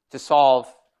to solve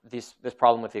this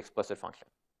problem with the explicit function.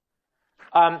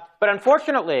 But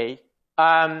unfortunately,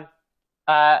 bounds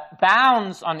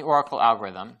on the oracle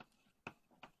algorithm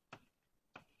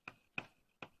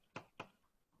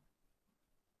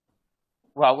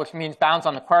which means bounds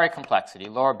on the query complexity,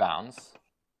 lower bounds,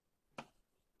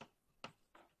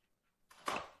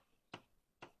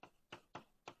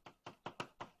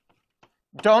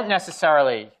 don't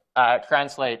necessarily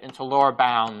translate into lower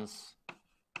bounds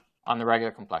on the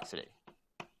regular complexity.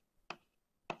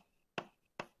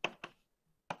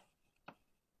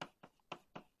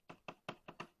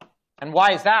 And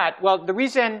why is that? Well, the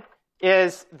reason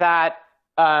is that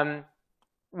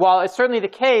while it's certainly the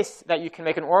case that you can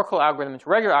make an oracle algorithm into a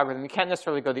regular algorithm, you can't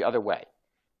necessarily go the other way.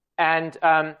 And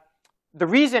the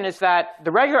reason is that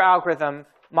the regular algorithm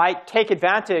might take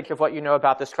advantage of what you know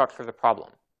about the structure of the problem.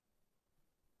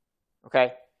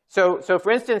 Okay? So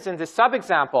for instance, in this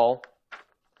sub-example,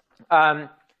 so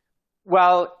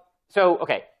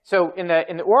in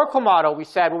the oracle model, we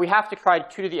said, well, we have to try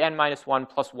 2 to the n minus 1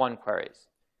 plus 1 queries,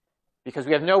 because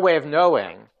we have no way of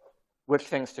knowing which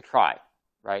things to try,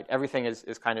 right? Everything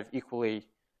is kind of equally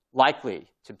likely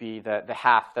to be the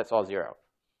half that's all 0.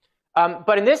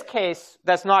 But in this case,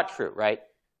 that's not true, right?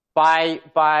 By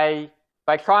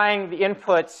trying the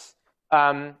inputs,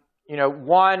 1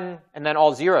 and then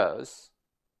all zeros,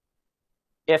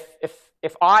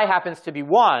 if I happens to be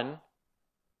 1,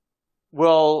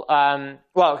 we'll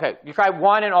you try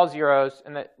 1 and all zeros,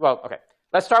 and then,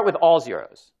 let's start with all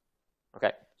zeros.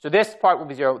 Okay, so this part will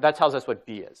be 0. That tells us what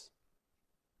B is.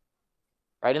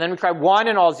 Right, and then we try 1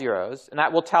 and all zeros, and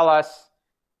that will tell us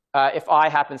if I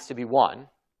happens to be 1,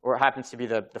 or it happens to be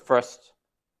the first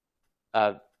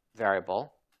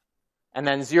variable. And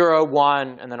then 0,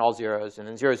 1, and then all zeros, and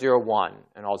then 0, 0, 1,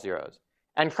 and all zeros.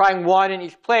 And trying 1 in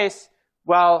each place,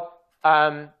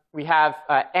 we have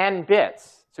n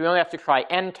bits, so we only have to try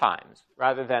n times,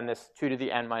 rather than this 2 to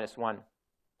the n minus 1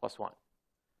 plus 1.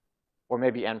 Or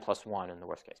maybe n plus 1 in the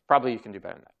worst case. Probably you can do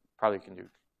better than that. Probably you can do.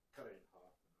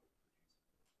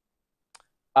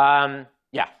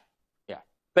 Yeah.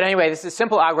 But anyway, this is a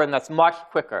simple algorithm that's much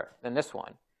quicker than this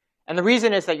one. And the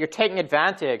reason is that you're taking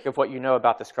advantage of what you know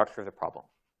about the structure of the problem.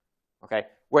 Okay?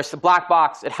 Whereas the black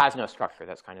box, it has no structure.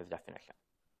 That's kind of the definition.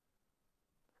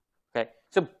 Okay?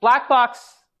 So black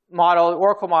box model,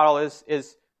 oracle model,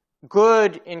 is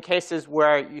good in cases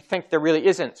where you think there really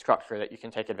isn't structure that you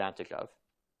can take advantage of.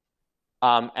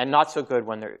 And not so good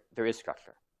when there is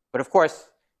structure. But of course,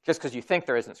 just because you think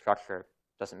there isn't structure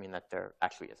doesn't mean that there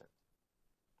actually isn't.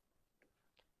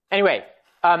 Anyway,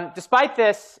 despite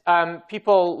this,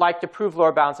 people like to prove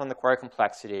lower bounds on the query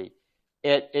complexity.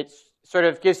 It sort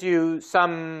of gives you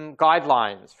some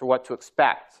guidelines for what to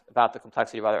expect about the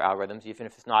complexity of other algorithms, even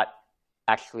if it's not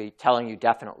actually telling you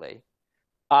definitely.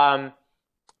 And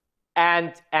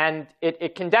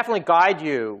it can definitely guide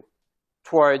you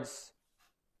towards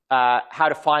how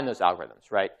to find those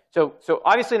algorithms, right? So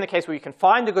obviously, in the case where you can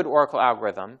find a good oracle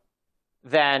algorithm,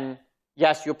 then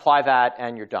yes, you apply that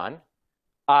and you're done.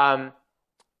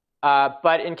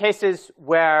 But in cases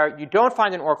where you don't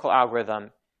find an oracle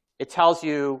algorithm, it tells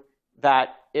you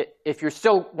that if you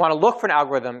still want to look for an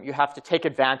algorithm, you have to take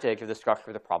advantage of the structure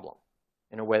of the problem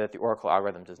in a way that the oracle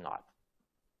algorithm does not.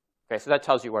 Okay, so that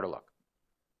tells you where to look.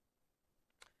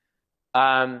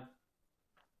 So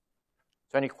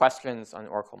any questions on the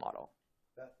oracle model?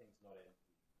 That thing's not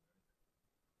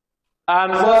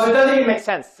well, it doesn't even make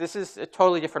sense. This is a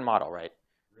totally different model, right?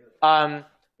 Really?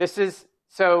 This is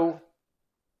so.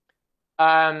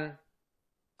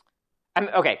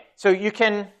 OK, so you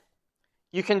can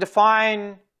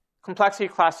define complexity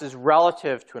classes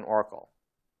relative to an oracle.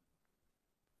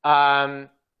 And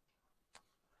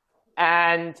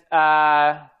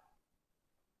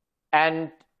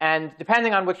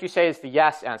depending on what you say is the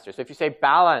yes answer. So if you say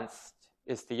balanced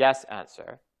is the yes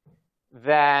answer,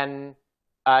 then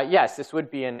yes, this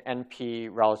would be an NP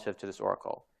relative to this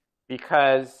oracle,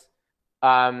 because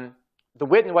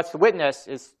what's the witness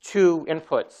is two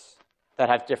inputs that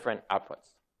have different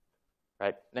outputs,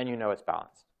 right? Then you know it's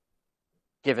balanced,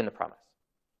 given the premise.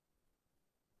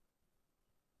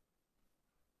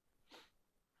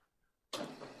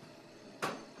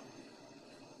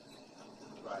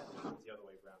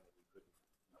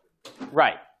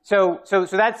 Right. So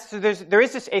there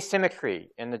is this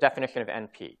asymmetry in the definition of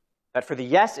NP, that for the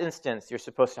yes instance, you're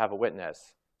supposed to have a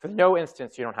witness. For the no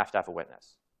instance, you don't have to have a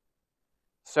witness.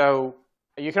 So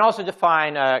you can also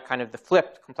define a kind of the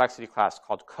flipped complexity class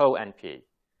called co-NP,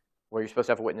 where you're supposed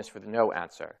to have a witness for the no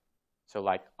answer. So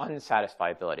like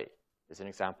unsatisfiability is an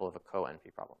example of a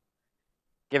co-NP problem.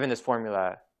 Given this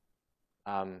formula,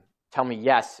 tell me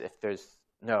yes if there's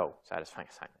no satisfying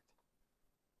assignment.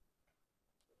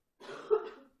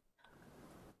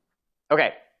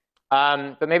 OK,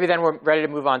 but maybe then we're ready to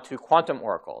move on to quantum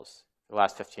oracles for the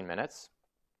last 15 minutes.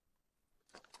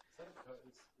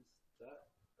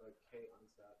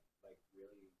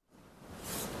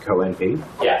 Co-NP?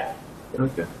 Yeah.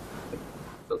 Okay.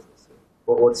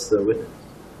 What's the witness?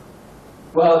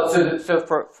 Well, so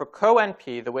for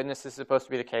co-NP, the witness is supposed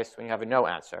to be the case when you have a no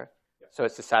answer. So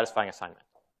it's a satisfying assignment.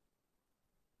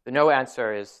 The no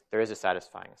answer is there is a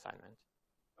satisfying assignment.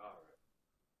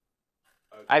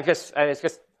 I guess it's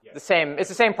just the same. It's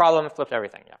the same problem, flipped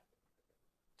everything. Yeah.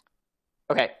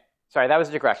 OK, sorry, that was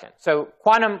a digression. So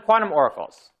quantum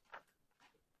oracles.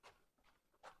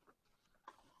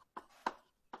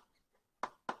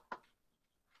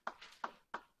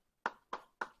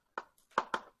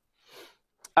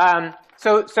 What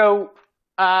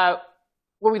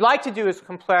we'd like to do is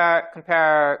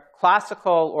compare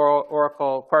classical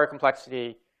oracle query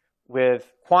complexity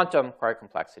with quantum query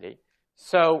complexity.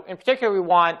 So in particular, we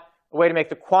want a way to make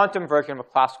the quantum version of a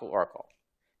classical oracle.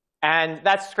 And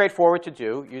that's straightforward to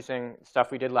do using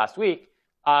stuff we did last week.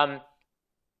 The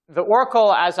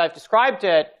oracle, as I've described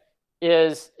it,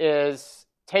 is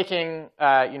taking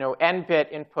n-bit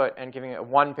input and giving it a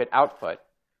 1-bit output.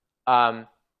 To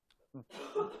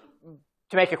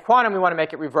make it quantum, we want to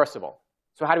make it reversible.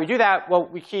 So how do we do that? Well,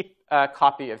 we keep a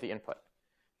copy of the input.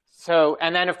 So,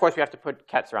 and then, of course, we have to put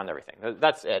kets around everything.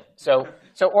 That's it. So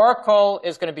oracle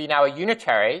is going to be now a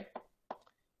unitary.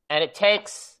 And it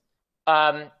takes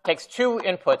two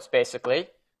inputs, basically.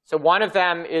 So one of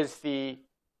them is the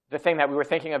thing that we were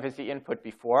thinking of as the input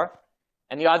before.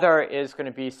 And the other is going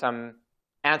to be some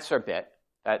answer bit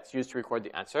that's used to record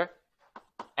the answer.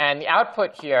 And the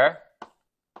output here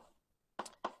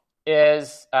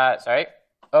is,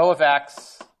 O of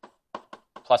x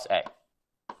plus a.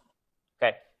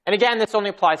 OK. And again, this only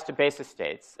applies to basis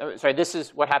states. This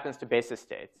is what happens to basis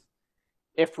states.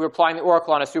 If we're applying the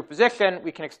oracle on a superposition,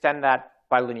 we can extend that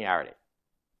by linearity.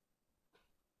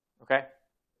 OK?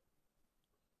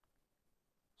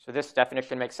 So this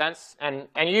definition makes sense. And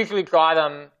you usually draw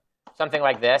them something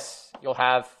like this. You'll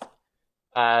have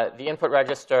the input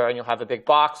register, and you'll have a big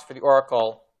box for the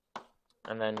oracle.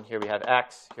 And then here we have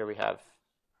x. Here we have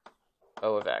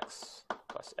O of x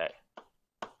plus a.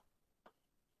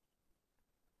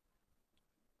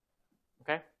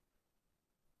 OK?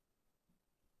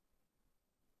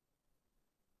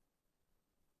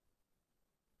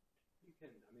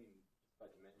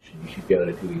 You should be able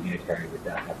to do a unitary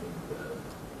without having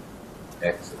the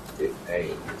x of a.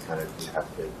 You kind of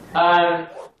have to.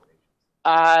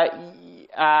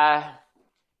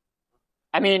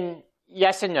 I mean,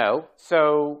 yes and no.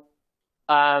 So,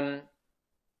 I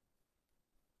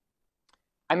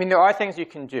mean, there are things you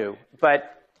can do,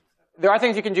 but you have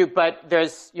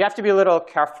to be a little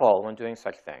careful when doing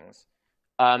such things.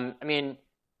 I mean,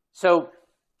 so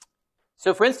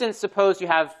for instance, suppose you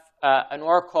have an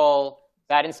oracle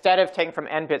that instead of taking from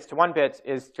n bits to 1 bit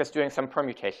is just doing some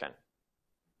permutation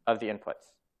of the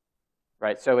inputs,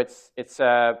 right? So it's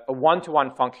a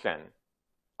one-to-one function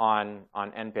on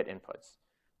n-bit inputs.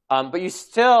 But you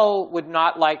still would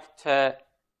not like to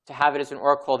have it as an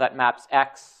oracle that maps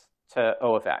x to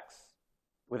O of x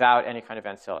without any kind of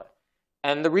ancilla.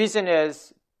 And the reason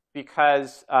is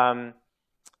because now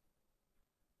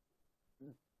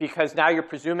you're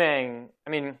presuming, I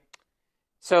mean,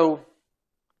 so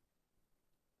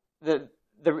the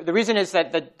reason is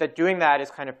that doing that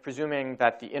is kind of presuming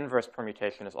that the inverse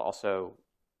permutation is also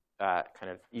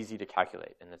kind of easy to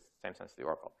calculate in the same sense as the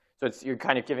oracle. So you're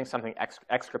kind of giving something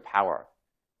extra power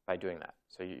by doing that.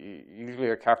 So you usually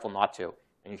are careful not to,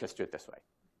 and you just do it this way,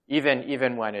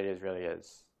 even when it really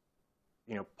is,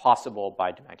 possible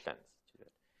by dimensions.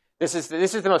 This is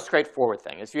the most straightforward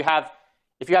thing. If you have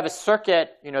a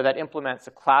circuit, that implements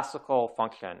a classical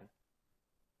function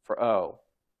for O,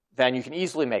 then you can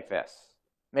easily make this.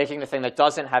 Making the thing that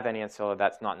doesn't have any ancilla,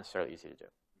 that's not necessarily easy to do.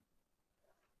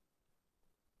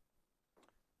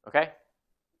 Okay?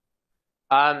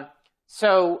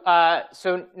 So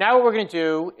now what we're going to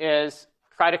do is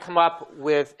try to come up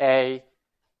with a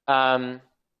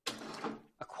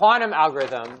quantum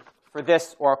algorithm for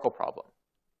this oracle problem.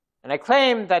 And I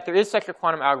claim that there is such a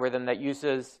quantum algorithm that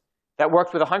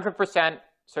works with 100%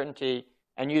 certainty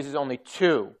and uses only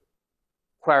 2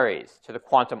 queries to the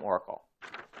quantum oracle.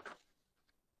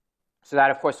 So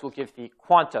that, of course, will give the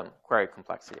quantum query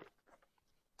complexity.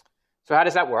 So how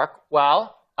does that work?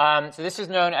 Well, so this is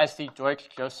known as the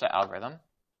Deutsch-Jozsa algorithm.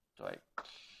 Deutsch.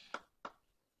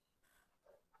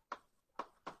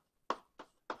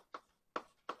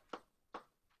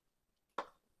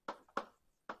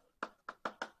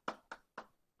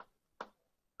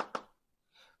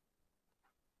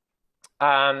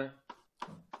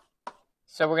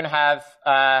 So we're going to have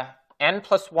n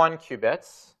plus 1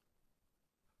 qubits.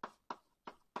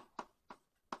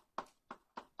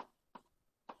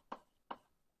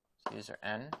 So these are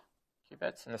n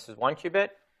qubits, and this is 1 qubit.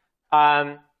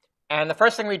 And the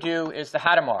first thing we do is the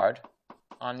Hadamard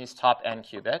on these top n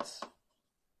qubits.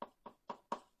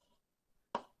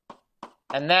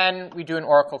 And then we do an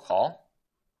oracle call.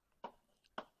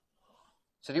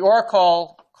 So the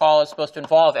oracle call is supposed to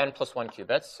involve n plus 1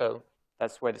 qubits, so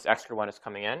that's where this extra one is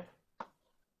coming in.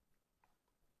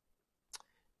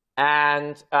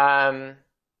 And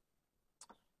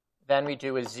then we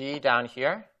do a z down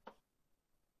here.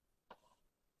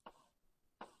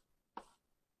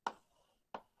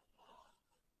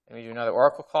 And we do another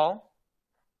oracle call.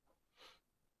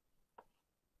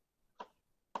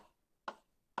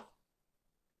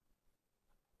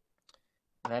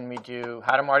 And then we do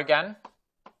Hadamard again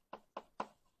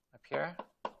up here.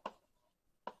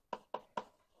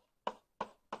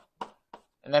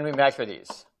 And then we measure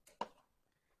these.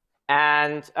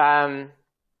 And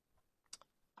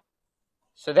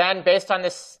so then based on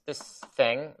this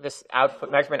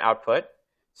output, measurement output,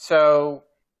 so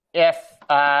if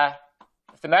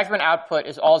the measurement output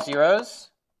is all zeros,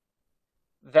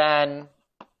 then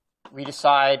we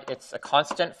decide it's a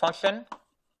constant function.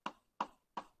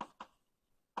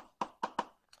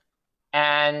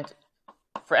 And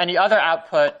for any other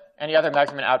output, any other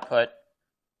measurement output,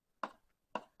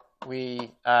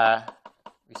 we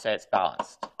say it's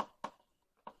balanced.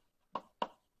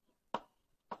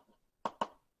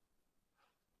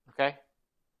 Okay?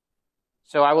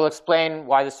 So I will explain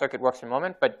why the circuit works in a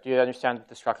moment, but do you understand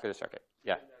the structure of the circuit?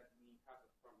 Yeah.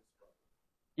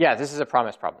 Yeah, this is a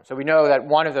promise problem. So we know that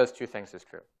one of those two things is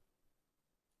true.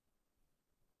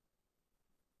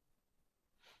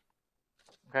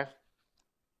 Okay?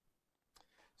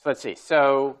 So let's see.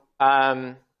 So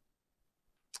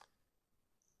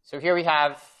here we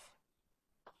have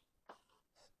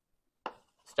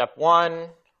step 1,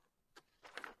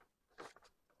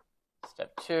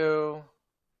 step 2,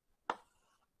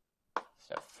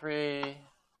 step 3,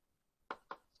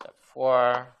 step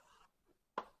 4,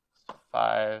 step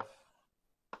 5,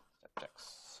 step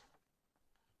 6.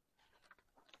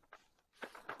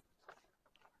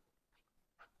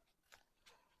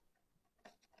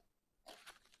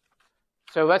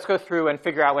 So let's go through and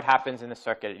figure out what happens in the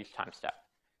circuit at each time step.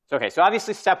 So, okay, so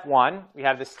obviously step 1, we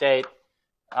have the state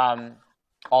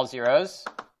all zeros.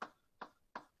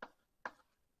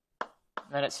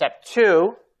 And then at step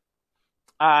 2,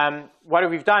 what have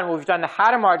we done? Well, we've done the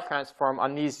Hadamard transform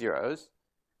on these zeros.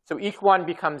 So each one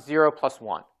becomes 0 plus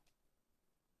 1.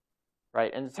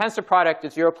 Right? And the tensor product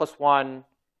of 0 plus 1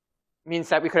 means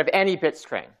that we could have any bit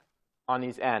string on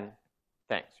these n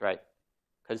things, right?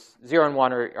 Because 0 and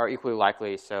 1 are equally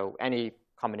likely, so any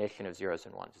combination of zeros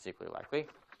and ones is equally likely.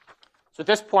 So at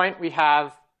this point, we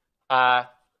have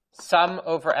sum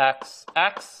over x,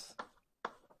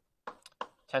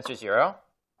 tensor 0.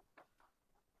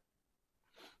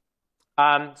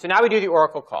 So now we do the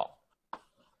oracle call.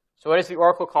 So what does the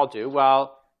oracle call do?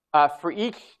 Well, for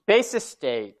each basis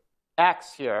state,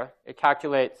 x here, it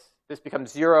calculates, this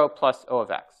becomes 0 plus O of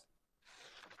x.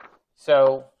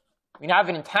 So we now have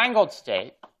an entangled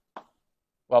state,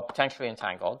 well, potentially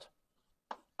entangled,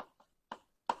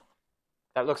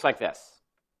 that looks like this.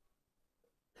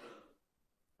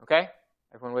 Okay?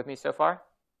 Everyone with me so far?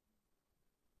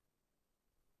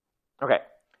 Okay.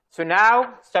 So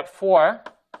now, step 4,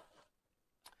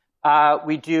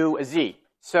 we do a z.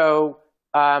 So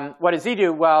what does z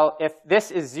do? Well, if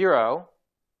this is 0,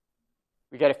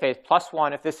 we get a phase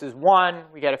 +1. If this is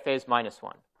 1, we get a phase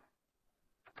 -1.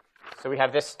 So we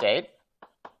have this state.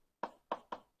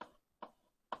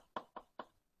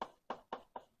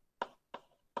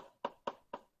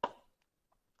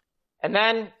 And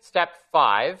then step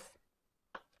 5.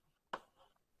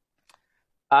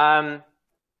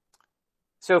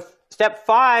 So step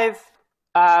 5,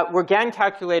 we're again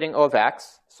calculating O of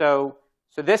x. So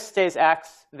this stays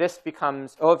x. This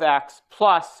becomes O of x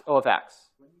plus O of x.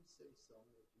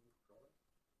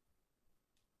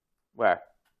 Where?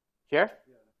 Here?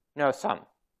 No, sum.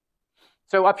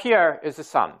 So up here is the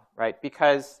sum, right?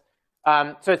 Because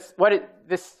so it's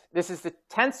this is the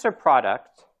tensor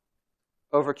product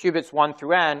over qubits 1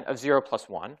 through n of 0 plus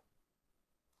 1.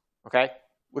 Okay?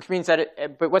 Which means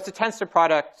that but what's the tensor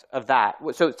product of that?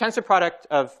 So tensor product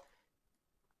of,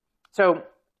 so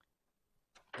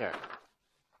here.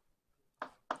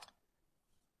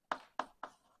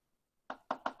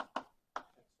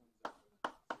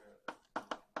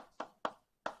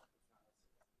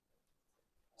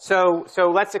 So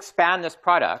let's expand this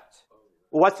product.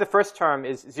 What's the first term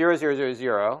is 0, 0, 0,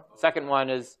 0. The second one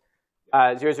is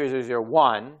 0, 0, 0, 0,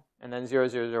 1, and then 0,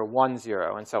 0, 0, 1,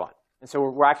 0, and so on. And so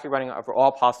we're actually running over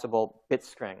all possible bit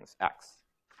strings x.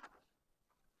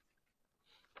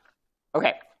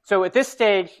 OK, so at this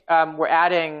stage, we're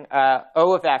adding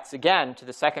O of x again to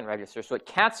the second register. So it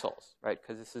cancels, right,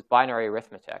 because this is binary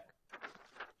arithmetic.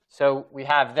 So we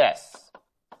have this.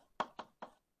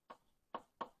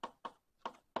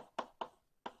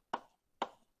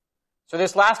 So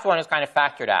this last one is kind of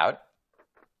factored out.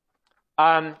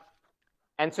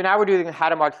 And so now we're doing a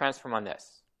Hadamard transform on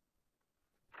this.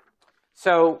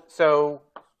 So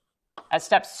at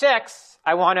step 6,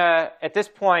 I want to, at this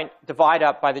point, divide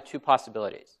up by the two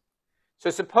possibilities. So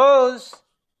suppose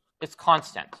it's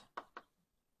constant.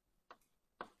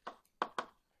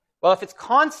 Well, if it's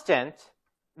constant,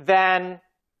 then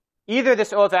either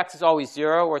this O of x is always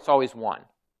 0 or it's always 1.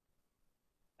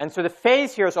 And so the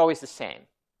phase here is always the same.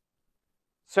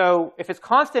 So if it's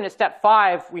constant at step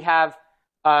 5, we have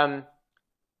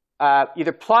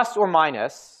either plus or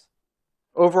minus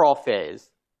overall phase,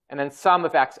 and then sum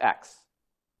of x.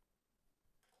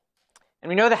 And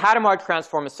we know the Hadamard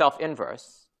transform is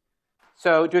self-inverse.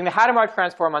 So doing the Hadamard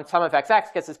transform on sum of x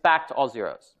gets us back to all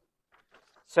zeros.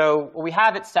 So what we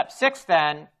have at step 6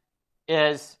 then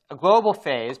is a global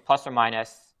phase, plus or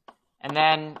minus, and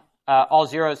then all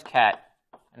zeros ket,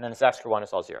 and then this extra one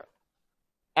is all zero.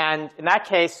 And in that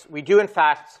case, we do, in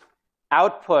fact,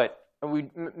 output, and we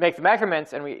make the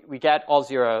measurements, and we get all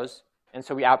zeros, and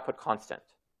so we output constant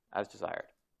as desired.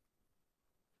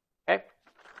 Okay?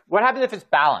 What happens if it's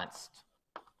balanced?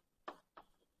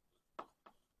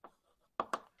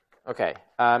 Okay,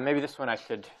 maybe this one I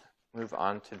should move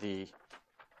on to the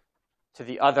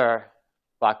other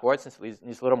blackboard, since it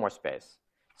needs a little more space.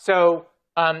 So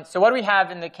what do we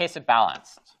have in the case of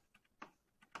balanced?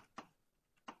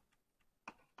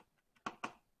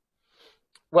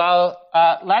 Well,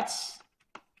 let's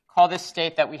call this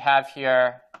state that we have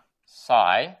here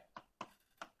psi.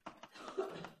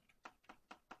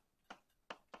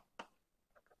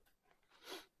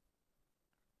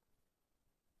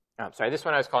 Oh, sorry, this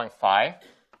one I was calling phi.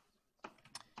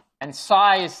 And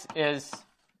psi is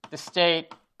the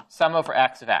state sum over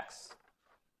x of x.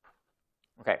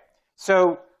 OK,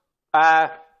 so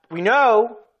we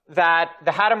know that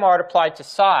the Hadamard applied to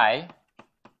psi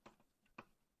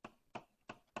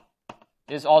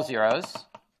is all zeros.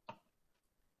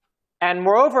 And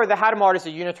moreover, the Hadamard is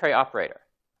a unitary operator.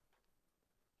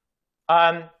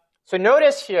 So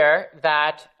notice here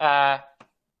that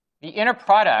the inner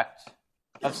product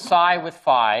of psi with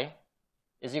phi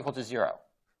is equal to 0.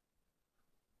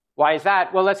 Why is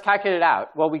that? Well, let's calculate it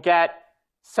out. Well, we get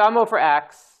sum over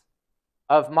x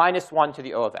of -1 to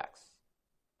the O of x.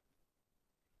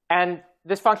 And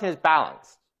this function is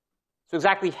balanced. So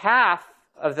exactly half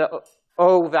of the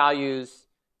O values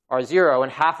are 0,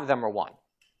 and half of them are 1.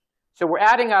 So we're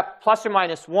adding up plus or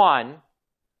minus 1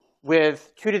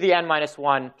 with 2 to the n minus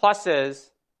 1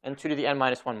 pluses and 2 to the n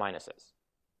minus 1 minuses.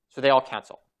 So they all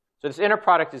cancel. So this inner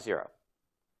product is 0.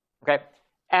 Okay?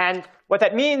 And what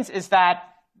that means is that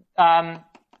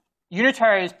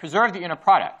unitaries preserve the inner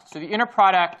product. So the inner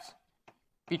product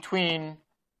between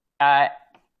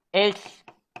h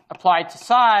applied to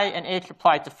psi and h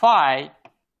applied to phi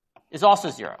is also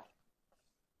 0.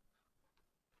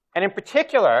 And in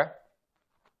particular,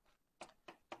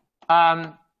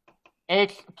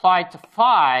 h applied to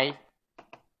phi,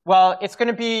 well, it's going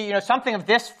to be something of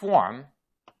this form.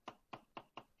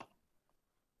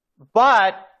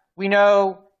 but we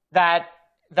know that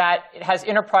it has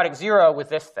inner product 0 with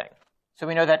this thing. So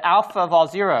we know that alpha of all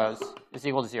zeros is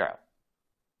equal to 0.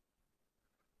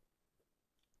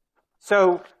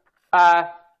 So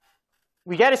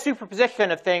we get a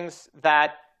superposition of things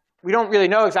that we don't really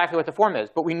know exactly what the form is,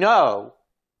 but we know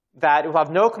that it will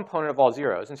have no component of all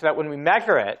zeros. And so that when we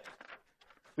measure it,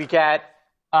 we get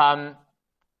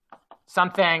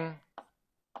something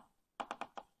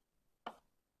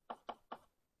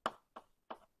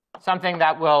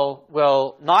that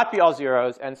will not be all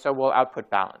zeros, and so will output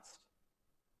balanced.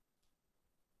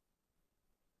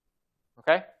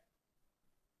 OK?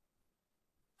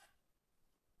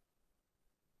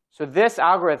 So this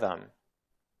algorithm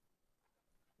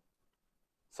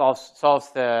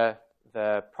solves the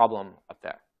problem up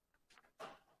there.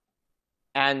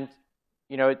 And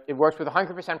it works with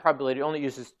 100% probability. It only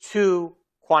uses 2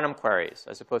 quantum queries,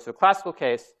 as opposed to a classical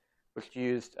case, which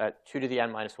used 2 to the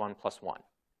n minus 1 plus 1.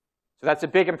 So that's a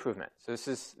big improvement. So this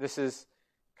is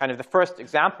kind of the first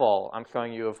example I'm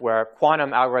showing you of where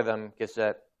quantum algorithm gives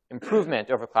an improvement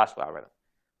over classical algorithm,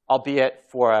 albeit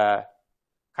for a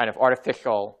kind of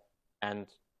artificial and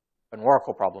an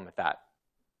oracle problem at that.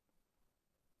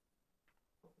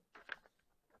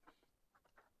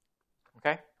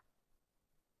 OK?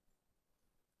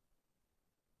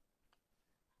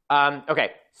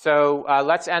 OK, so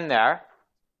let's end there.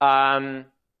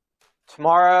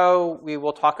 Tomorrow, we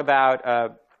will talk about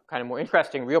a kind of more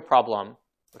interesting real problem,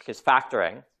 which is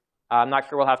factoring. I'm not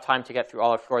sure we'll have time to get through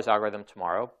all of Shor's algorithm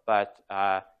tomorrow, but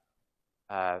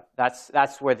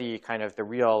that's where the kind of the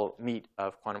real meat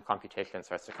of quantum computation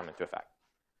starts to come into effect.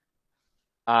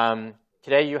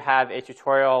 Today, you have a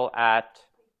tutorial at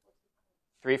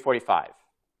 3:45,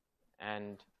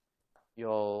 and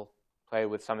you'll play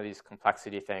with some of these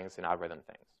complexity things and algorithm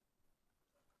things.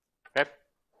 OK?